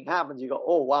something happens, you go,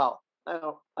 oh, wow, I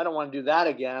don't want to do that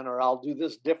again, or I'll do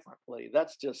this differently.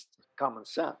 That's just common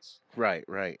sense. Right.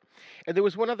 And there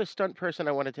was one other stunt person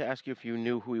I wanted to ask you if you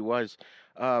knew who he was.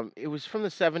 It was from the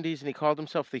 70s, and he called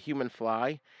himself the Human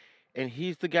Fly. And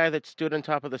he's the guy that stood on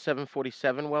top of the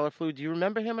 747 while it flew. Do you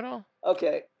remember him at all?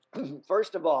 Okay.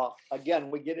 First of all,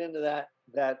 again, we get into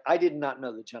that I did not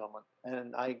know the gentleman,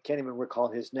 and I can't even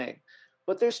recall his name.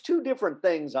 But there's two different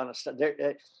things on a stunt.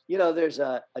 There's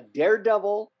a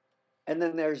daredevil, and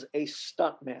then there's a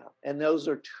stuntman. And those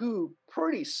are two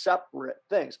pretty separate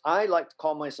things. I like to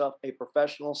call myself a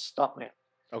professional stuntman.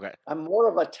 Okay. I'm more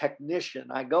of a technician.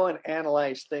 I go and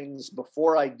analyze things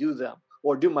before I do them,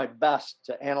 or do my best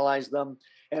to analyze them.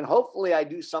 And hopefully I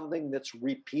do something that's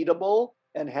repeatable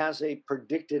and has a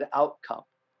predicted outcome.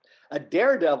 A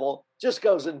daredevil just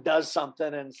goes and does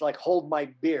something, and it's like, hold my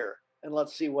beer and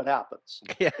let's see what happens.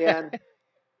 Yeah. And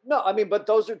no, I mean, but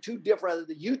those are two different.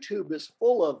 The YouTube is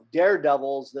full of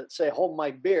daredevils that say, hold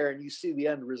my beer, and you see the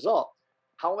end result.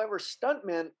 However,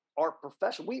 stuntmen are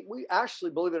professional. We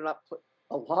actually, believe it or not, put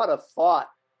a lot of thought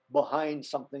behind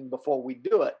something before we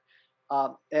do it.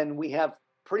 And we have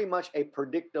pretty much a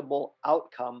predictable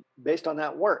outcome based on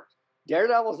that work.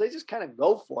 Daredevils, they just kind of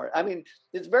go for it. I mean,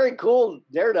 it's very cool,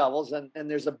 Daredevils, and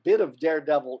there's a bit of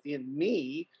Daredevil in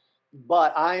me,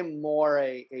 but I'm more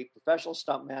a professional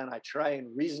stuntman. I try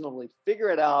and reasonably figure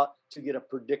it out to get a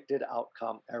predicted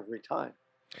outcome every time.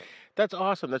 That's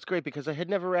awesome. That's great, because I had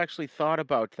never actually thought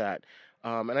about that.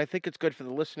 And I think it's good for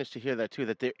the listeners to hear that too,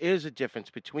 that there is a difference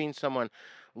between someone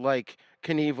like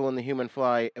Knievel and the Human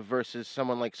Fly versus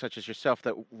someone like such as yourself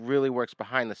that really works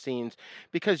behind the scenes,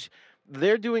 because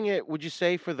they're doing it, would you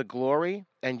say, for the glory,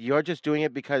 and you're just doing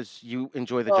it because you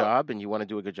enjoy the job and you want to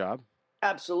do a good job?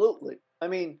 Absolutely. I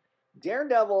mean,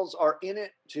 Daredevils are in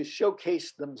it to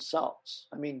showcase themselves.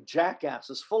 I mean, Jackass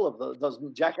is full of those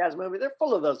Jackass movies. They're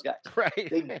full of those guys. Right.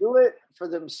 They do it for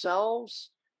themselves,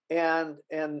 and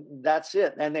that's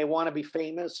it. And they want to be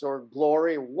famous or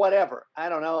glory or whatever. I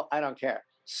don't know. I don't care.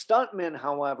 Stuntmen,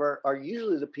 however, are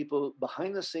usually the people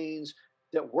behind the scenes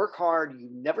that work hard. You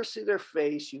never see their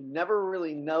face. You never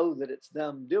really know that it's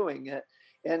them doing it.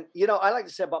 And, you know, I like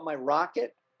to say about my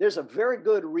rocket, there's a very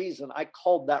good reason I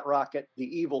called that rocket the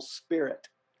Evil Spirit,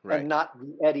 right, and not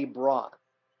the Eddie Braun.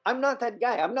 I'm not that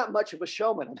guy. I'm not much of a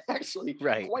showman. I'm actually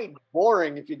quite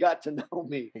boring if you got to know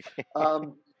me.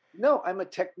 No, I'm a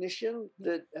technician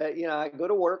that, you know, I go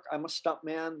to work. I'm a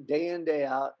stuntman day in, day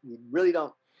out. You really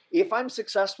don't. If I'm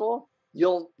successful,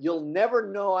 you'll never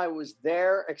know I was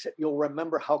there, except you'll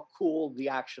remember how cool the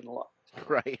action looked.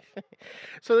 Right.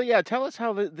 So yeah, tell us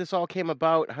how this all came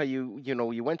about. How you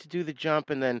went to do the jump,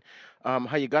 and then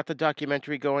how you got the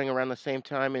documentary going around the same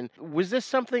time. And was this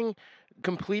something?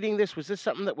 Completing this, was this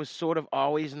something that was sort of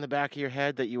always in the back of your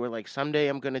head, that you were like, someday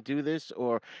I'm going to do this?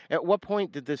 Or at what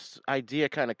point did this idea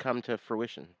kind of come to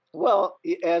fruition? Well,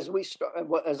 as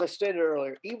I stated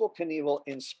earlier, Evel Knievel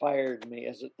inspired me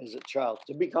as a child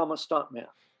to become a stuntman.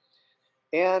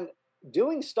 And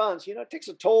doing stunts, you know, it takes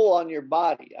a toll on your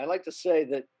body. I like to say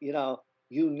that, you know,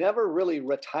 you never really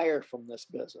retire from this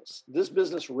business. This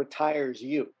business retires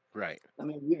you. Right. I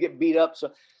mean, you get beat up.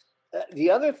 So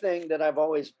the other thing that I've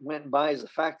always went by is the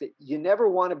fact that you never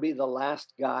want to be the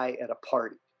last guy at a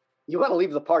party. You want to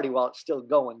leave the party while it's still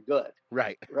going good.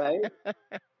 Right. Right.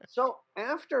 So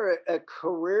after a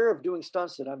career of doing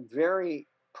stunts that I'm very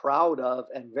proud of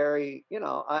and very, you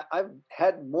know, I've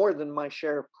had more than my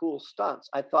share of cool stunts.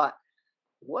 I thought,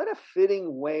 what a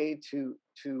fitting way to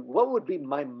what would be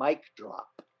my mic drop?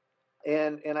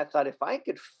 And I thought, if I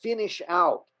could finish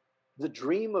out the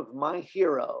dream of my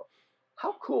hero,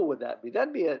 how cool would that be?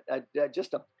 That'd be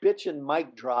just a bitchin'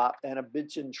 mic drop and a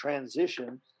bitchin'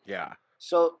 transition. Yeah.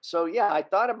 So yeah, I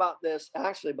thought about this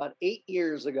actually about 8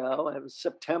 years ago. It was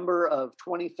September of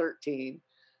 2013.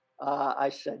 I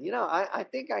said, you know, I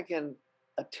think I can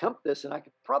attempt this, and I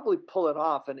could probably pull it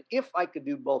off. And if I could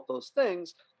do both those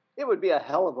things, it would be a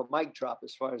hell of a mic drop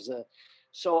as far as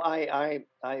so I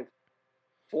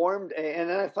formed, and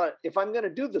then I thought, if I'm going to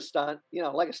do the stunt, you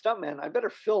know, like a stuntman, I better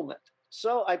film it.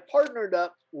 So I partnered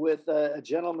up with a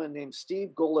gentleman named Steve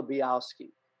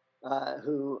Golubiowski,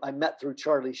 who I met through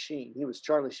Charlie Sheen. He was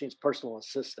Charlie Sheen's personal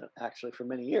assistant, actually, for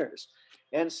many years.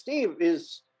 And Steve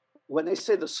is, when they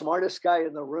say the smartest guy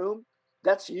in the room,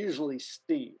 that's usually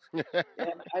Steve.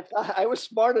 And I thought I was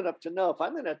smart enough to know, if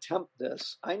I'm going to attempt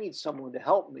this, I need someone to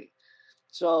help me.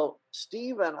 So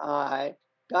Steve and I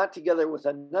got together with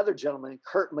another gentleman,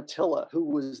 Kurt Matilla, who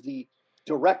was the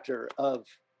director of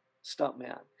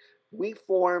Stuntman. We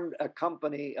formed a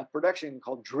company, a production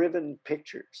called Driven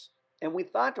Pictures. And we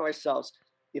thought to ourselves,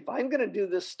 if I'm going to do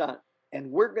this stunt and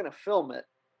we're going to film it,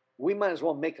 we might as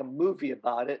well make a movie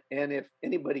about it. And if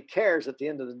anybody cares, at the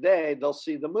end of the day, they'll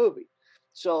see the movie.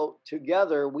 So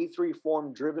together, we three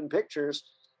formed Driven Pictures,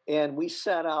 and we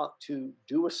set out to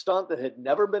do a stunt that had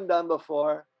never been done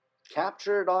before,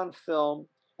 capture it on film,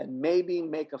 and maybe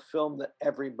make a film that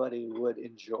everybody would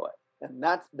enjoy. And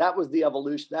that was the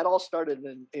evolution. That all started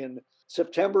in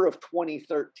September of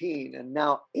 2013. And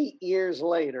now 8 years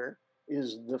later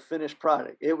is the finished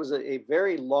product. It was a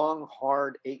very long,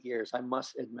 hard 8 years, I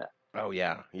must admit. Oh,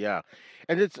 yeah, yeah.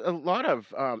 And it's a lot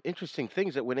of interesting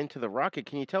things that went into the rocket.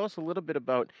 Can you tell us a little bit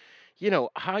about, you know,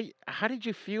 how did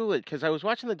you fuel it? Because I was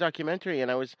watching the documentary, and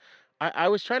I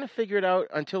was trying to figure it out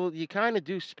until you kind of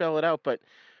do spell it out. But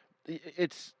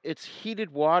it's heated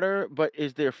water, but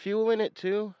is there fuel in it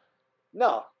too?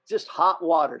 No, just hot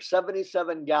water,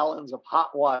 77 gallons of hot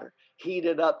water,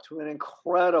 heated up to an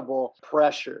incredible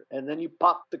pressure. And then you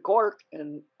pop the cork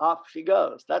and off she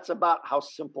goes. That's about how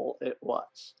simple it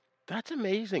was. That's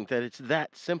amazing that it's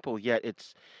that simple, yet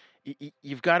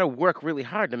you've got to work really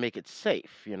hard to make it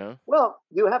safe, you know? Well,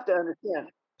 you have to understand,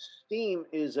 steam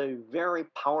is a very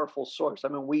powerful source. I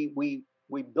mean, we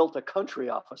built a country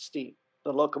off of steam,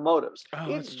 the locomotives. Oh,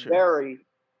 it's that's true.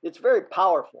 It's very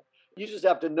powerful. You just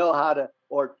have to know how to,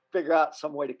 or figure out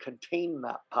some way to contain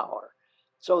that power.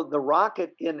 So the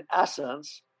rocket, in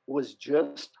essence, was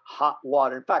just hot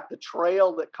water. In fact, the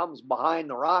trail that comes behind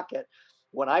the rocket,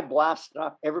 when I blasted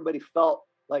off, everybody felt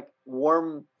like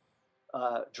warm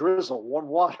drizzle, warm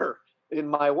water in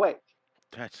my wake.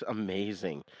 That's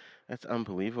amazing. That's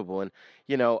unbelievable. And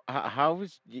you know, how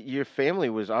was your family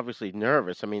was obviously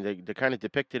nervous. I mean, they kind of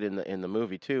depicted in the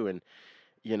movie too. And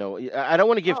you know, I don't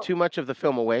want to give too much of the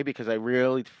film away because I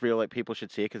really feel like people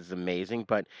should see it because it's amazing.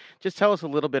 But just tell us a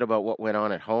little bit about what went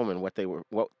on at home and what they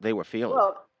were feeling.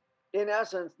 Well, in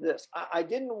essence, I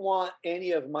didn't want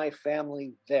any of my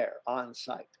family there on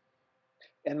site,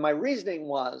 and my reasoning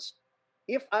was,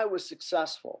 if I was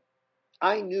successful,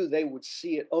 I knew they would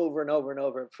see it over and over and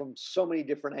over from so many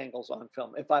different angles on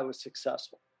film if I was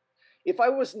successful. If I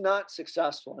was not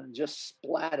successful and just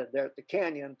splatted there at the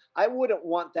canyon, I wouldn't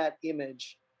want that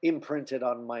image imprinted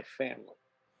on my family.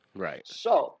 Right.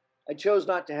 So I chose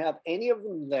not to have any of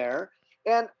them there.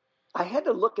 And I had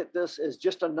to look at this as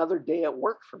just another day at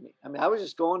work for me. I mean, I was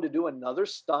just going to do another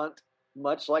stunt,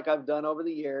 much like I've done over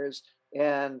the years.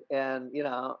 And you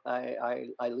know, I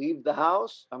leave the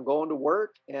house, I'm going to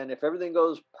work, and if everything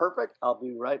goes perfect, I'll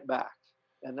be right back.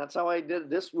 And that's how I did it.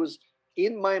 This was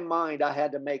in my mind. I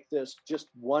had to make this just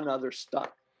one other stunt.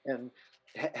 And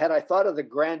had I thought of the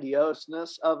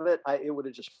grandioseness of it, it would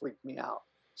have just freaked me out.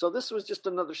 So this was just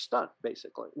another stunt,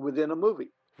 basically, within a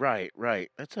movie. Right.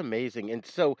 That's amazing. And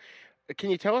so, can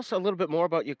you tell us a little bit more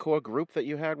about your core group that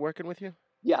you had working with you?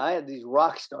 Yeah, I had these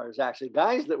rock stars, actually,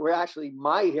 guys that were actually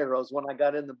my heroes when I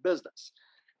got in the business.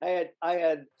 I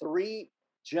had three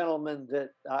gentlemen that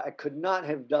I could not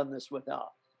have done this without.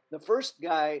 The first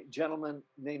gentleman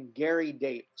named Gary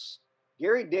Davis.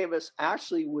 Gary Davis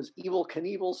actually was Evel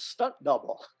Knievel's stunt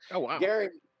double. Oh, wow. Gary,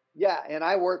 yeah, and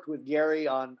I worked with Gary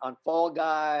on Fall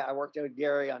Guy. I worked with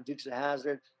Gary on Dukes of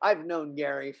Hazzard. I've known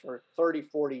Gary for 30,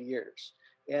 40 years.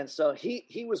 And so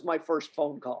he was my first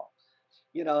phone call.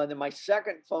 You know, and then my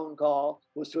second phone call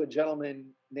was to a gentleman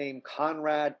named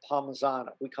Conrad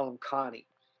Palmisano. We call him Connie.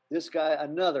 This guy,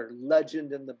 another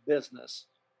legend in the business.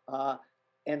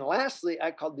 And lastly,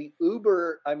 I called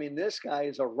this guy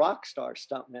is a rock star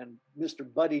stuntman, Mr.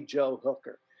 Buddy Joe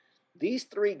Hooker. These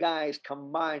three guys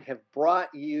combined have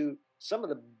brought you some of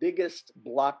the biggest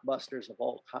blockbusters of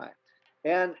all time.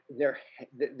 And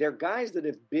they're guys that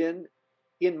have been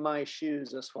in my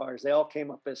shoes as far as they all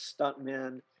came up as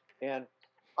stuntmen. And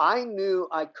I knew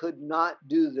I could not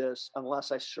do this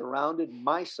unless I surrounded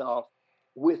myself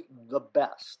with the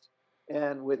best.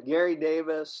 And with Gary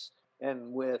Davis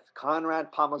and with Conrad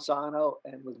Palmisano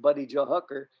and with Buddy Joe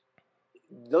Hooker,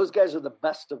 those guys are the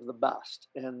best of the best.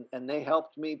 And they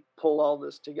helped me pull all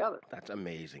this together. That's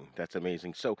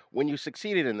amazing. So when you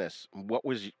succeeded in this, what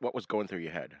was going through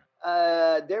your head?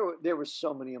 There were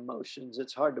so many emotions.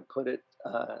 It's hard to put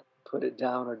it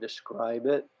down or describe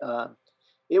it.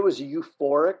 It was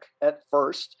euphoric at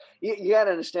first. You got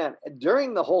to understand,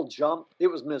 during the whole jump, it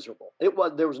was miserable. There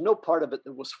was no part of it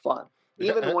that was fun.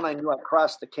 Even when I knew I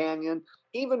crossed the canyon,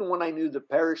 even when I knew the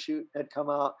parachute had come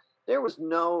out, there was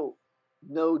no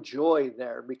joy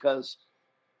there because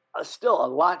still a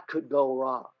lot could go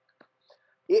wrong.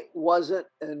 It wasn't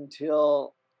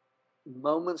until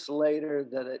moments later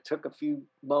that it took a few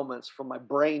moments for my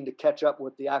brain to catch up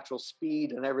with the actual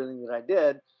speed and everything that I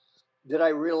did, that I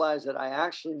realized that I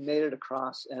actually made it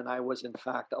across and I was in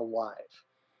fact alive.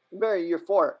 Very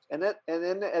euphoric. And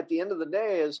then at the end of the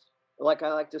day is, like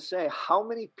I like to say, how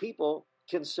many people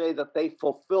can say that they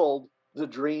fulfilled the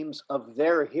dreams of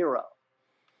their hero?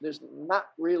 There's not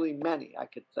really many, I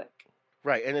could think.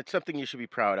 Right, and it's something you should be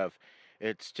proud of.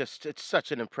 It's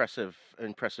such an impressive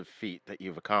feat that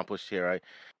you've accomplished here.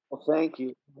 Well, thank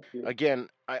you. Again,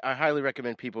 I highly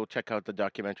recommend people check out the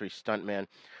documentary Stuntman.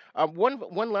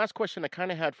 One last question I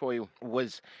kind of had for you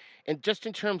was, and just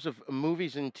in terms of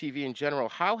movies and TV in general,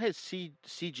 how has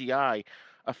CGI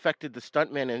affected the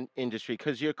stuntman industry?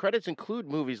 Because your credits include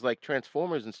movies like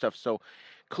Transformers and stuff, so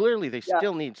clearly they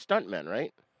still need stuntmen,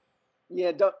 right?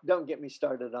 Yeah, don't get me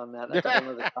started on that. That's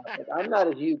another topic. I'm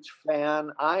not a huge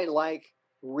fan. I like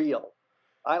real.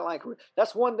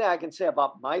 That's one thing I can say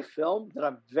about my film that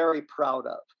I'm very proud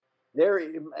of.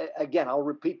 Again, I'll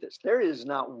repeat this. There is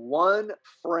not one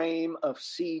frame of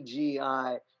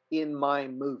CGI in my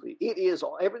movie. It is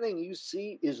everything you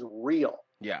see is real.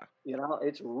 Yeah.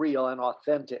 It's real and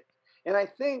authentic. And I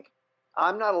think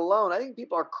I'm not alone. I think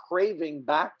people are craving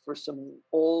back for some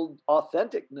old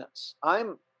authenticness.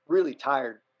 I'm really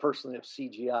tired personally of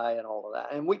CGI and all of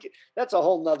that. And that's a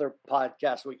whole nother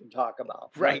podcast we can talk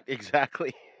about. Right,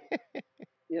 exactly.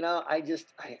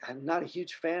 I'm not a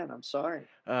huge fan. I'm sorry.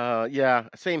 Yeah,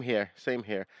 same here.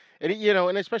 And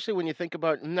and especially when you think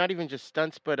about not even just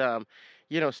stunts, but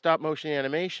stop motion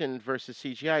animation versus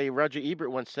CGI. Roger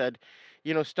Ebert once said,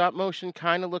 stop motion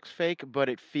kind of looks fake, but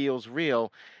it feels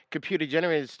real. Computer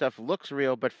generated stuff looks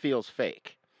real, but feels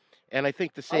fake. And I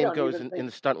think the same goes in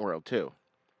the stunt world too.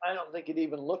 I don't think it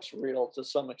even looks real to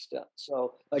some extent.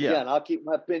 So again, I'll keep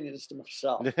my opinions to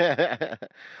myself.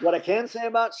 What I can say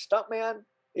about Stuntman,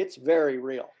 it's very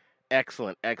real.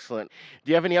 Excellent. Do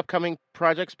you have any upcoming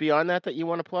projects beyond that you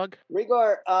want to plug?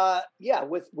 Rigor,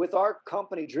 with our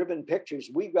company, Driven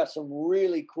Pictures, we've got some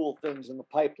really cool things in the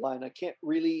pipeline. I can't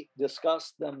really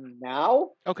discuss them now.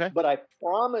 Okay. But I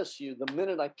promise you, the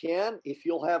minute I can, if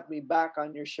you'll have me back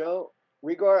on your show,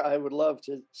 Rigor, I would love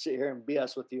to sit here and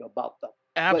BS with you about them.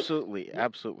 Absolutely.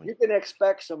 You can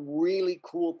expect some really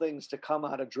cool things to come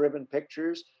out of Driven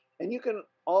Pictures. And you can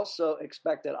also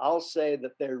expect that I'll say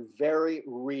that they're very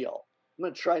real. I'm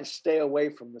going to try and stay away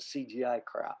from the CGI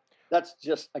crap. That's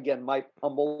just, again, my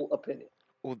humble opinion.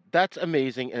 Well, that's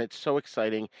amazing, and it's so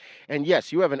exciting. And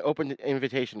yes, you have an open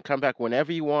invitation. Come back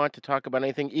whenever you want to talk about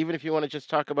anything, even if you want to just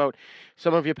talk about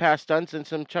some of your past stunts and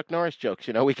some Chuck Norris jokes.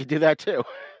 We could do that too.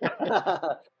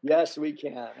 Yes, we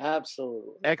can.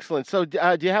 Absolutely. Excellent. So do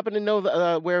you happen to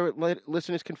know where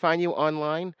listeners can find you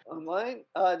online? Online?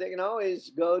 They can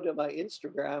always go to my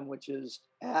Instagram, which is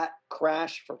at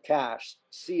Crash for Cash,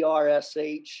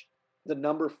 CRSH,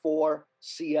 4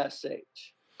 CSH.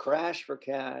 Crash for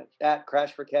Cash, at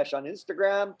Crash for Cash on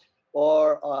Instagram,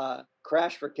 or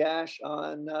Crash for Cash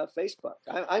on Facebook.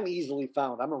 I'm easily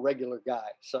found. I'm a regular guy,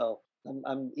 so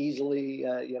I'm easily,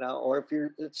 or if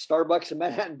you're at Starbucks in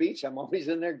Manhattan Beach, I'm always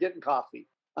in there getting coffee.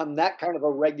 I'm that kind of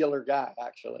a regular guy,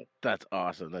 actually. That's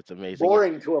awesome. That's amazing.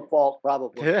 Boring to a fault,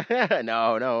 probably.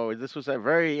 No. This was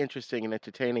very interesting and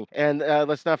entertaining. And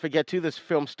let's not forget, too, this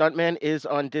film Stuntman is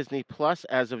on Disney Plus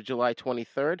as of July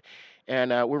 23rd.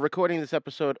 And we're recording this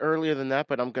episode earlier than that,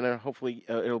 but I'm going to hopefully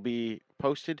it'll be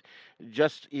posted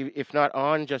just, if not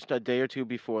on, just a day or two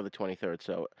before the 23rd.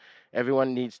 So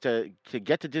everyone needs to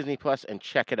get to Disney Plus and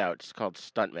check it out. It's called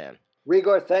Stuntman.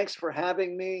 Rigor, thanks for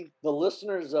having me. The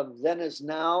listeners of Then Is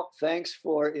Now, thanks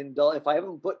for if I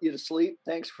haven't put you to sleep,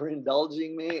 thanks for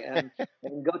indulging me, and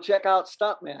go check out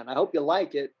Stuntman. I hope you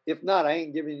like it. If not, I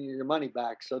ain't giving you your money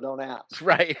back, so don't ask.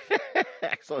 Right.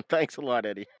 Excellent. Thanks a lot,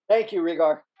 Eddie. Thank you,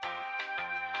 Rigor.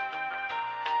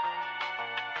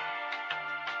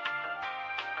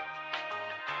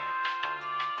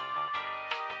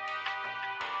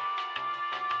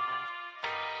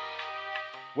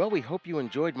 Well, we hope you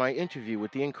enjoyed my interview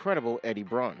with the incredible Eddie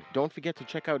Braun. Don't forget to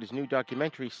check out his new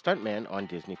documentary, Stuntman, on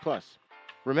Disney+.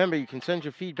 Remember, you can send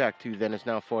your feedback to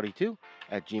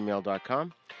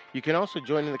thenisnow42@gmail.com. You can also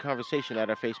join in the conversation at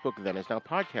our Facebook Then Is Now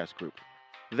Podcast group.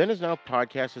 Then Is Now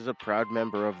Podcast is a proud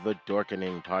member of the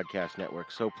Dorkening Podcast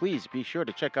Network, so please be sure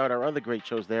to check out our other great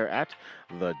shows there at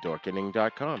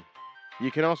thedorkening.com.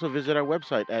 You can also visit our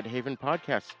website at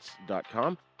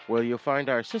havenpodcasts.com, where you'll find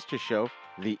our sister show,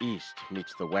 The East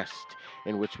Meets the West,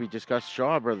 in which we discuss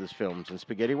Shaw Brothers films and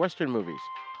spaghetti western movies.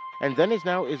 And Then Is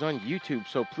Now is on YouTube,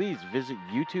 so please visit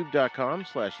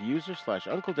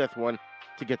youtube.com/user/UncleDeath1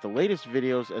 to get the latest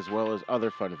videos as well as other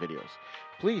fun videos.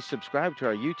 Please subscribe to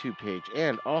our YouTube page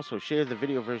and also share the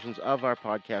video versions of our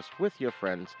podcast with your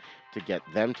friends to get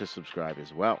them to subscribe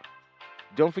as well.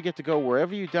 Don't forget to go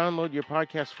wherever you download your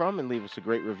podcast from and leave us a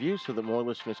great review so that more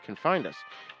listeners can find us.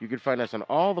 You can find us on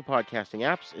all the podcasting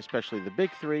apps, especially the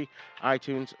big three,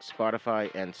 iTunes,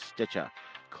 Spotify, and Stitcher.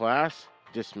 Class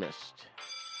dismissed.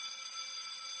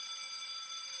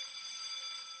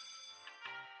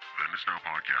 Then Is Now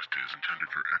podcast is intended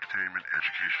for entertainment,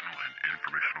 educational, and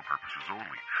informational purposes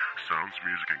only. Sounds,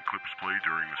 music, and clips played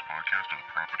during this podcast are the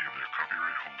property of their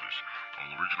copyright holders.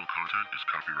 All original content is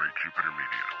copyright Jupiter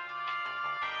Media.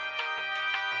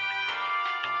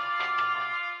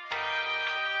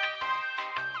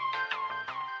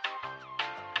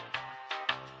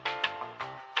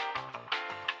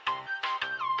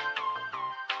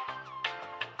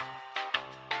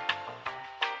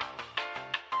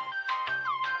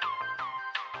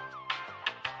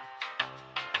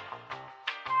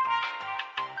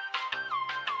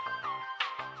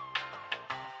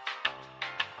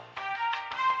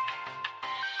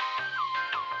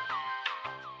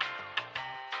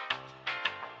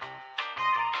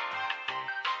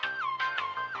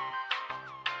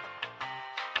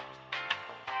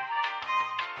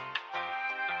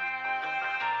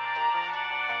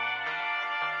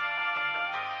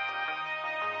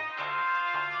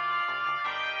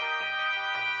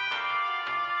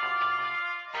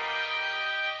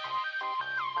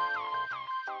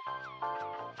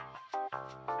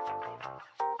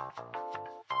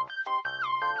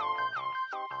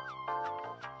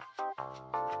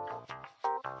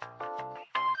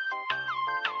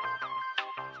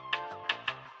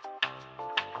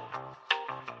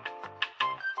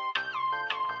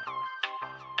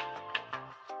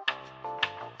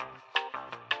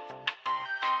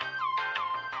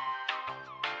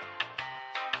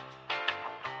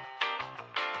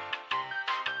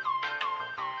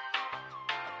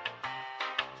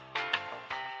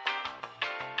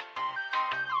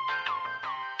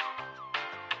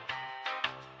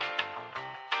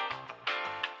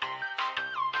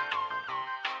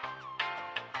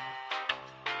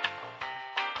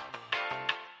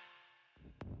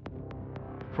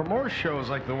 For more shows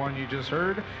like the one you just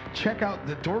heard, check out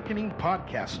the Dorkening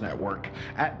Podcast Network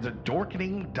at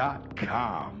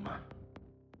thedorkening.com.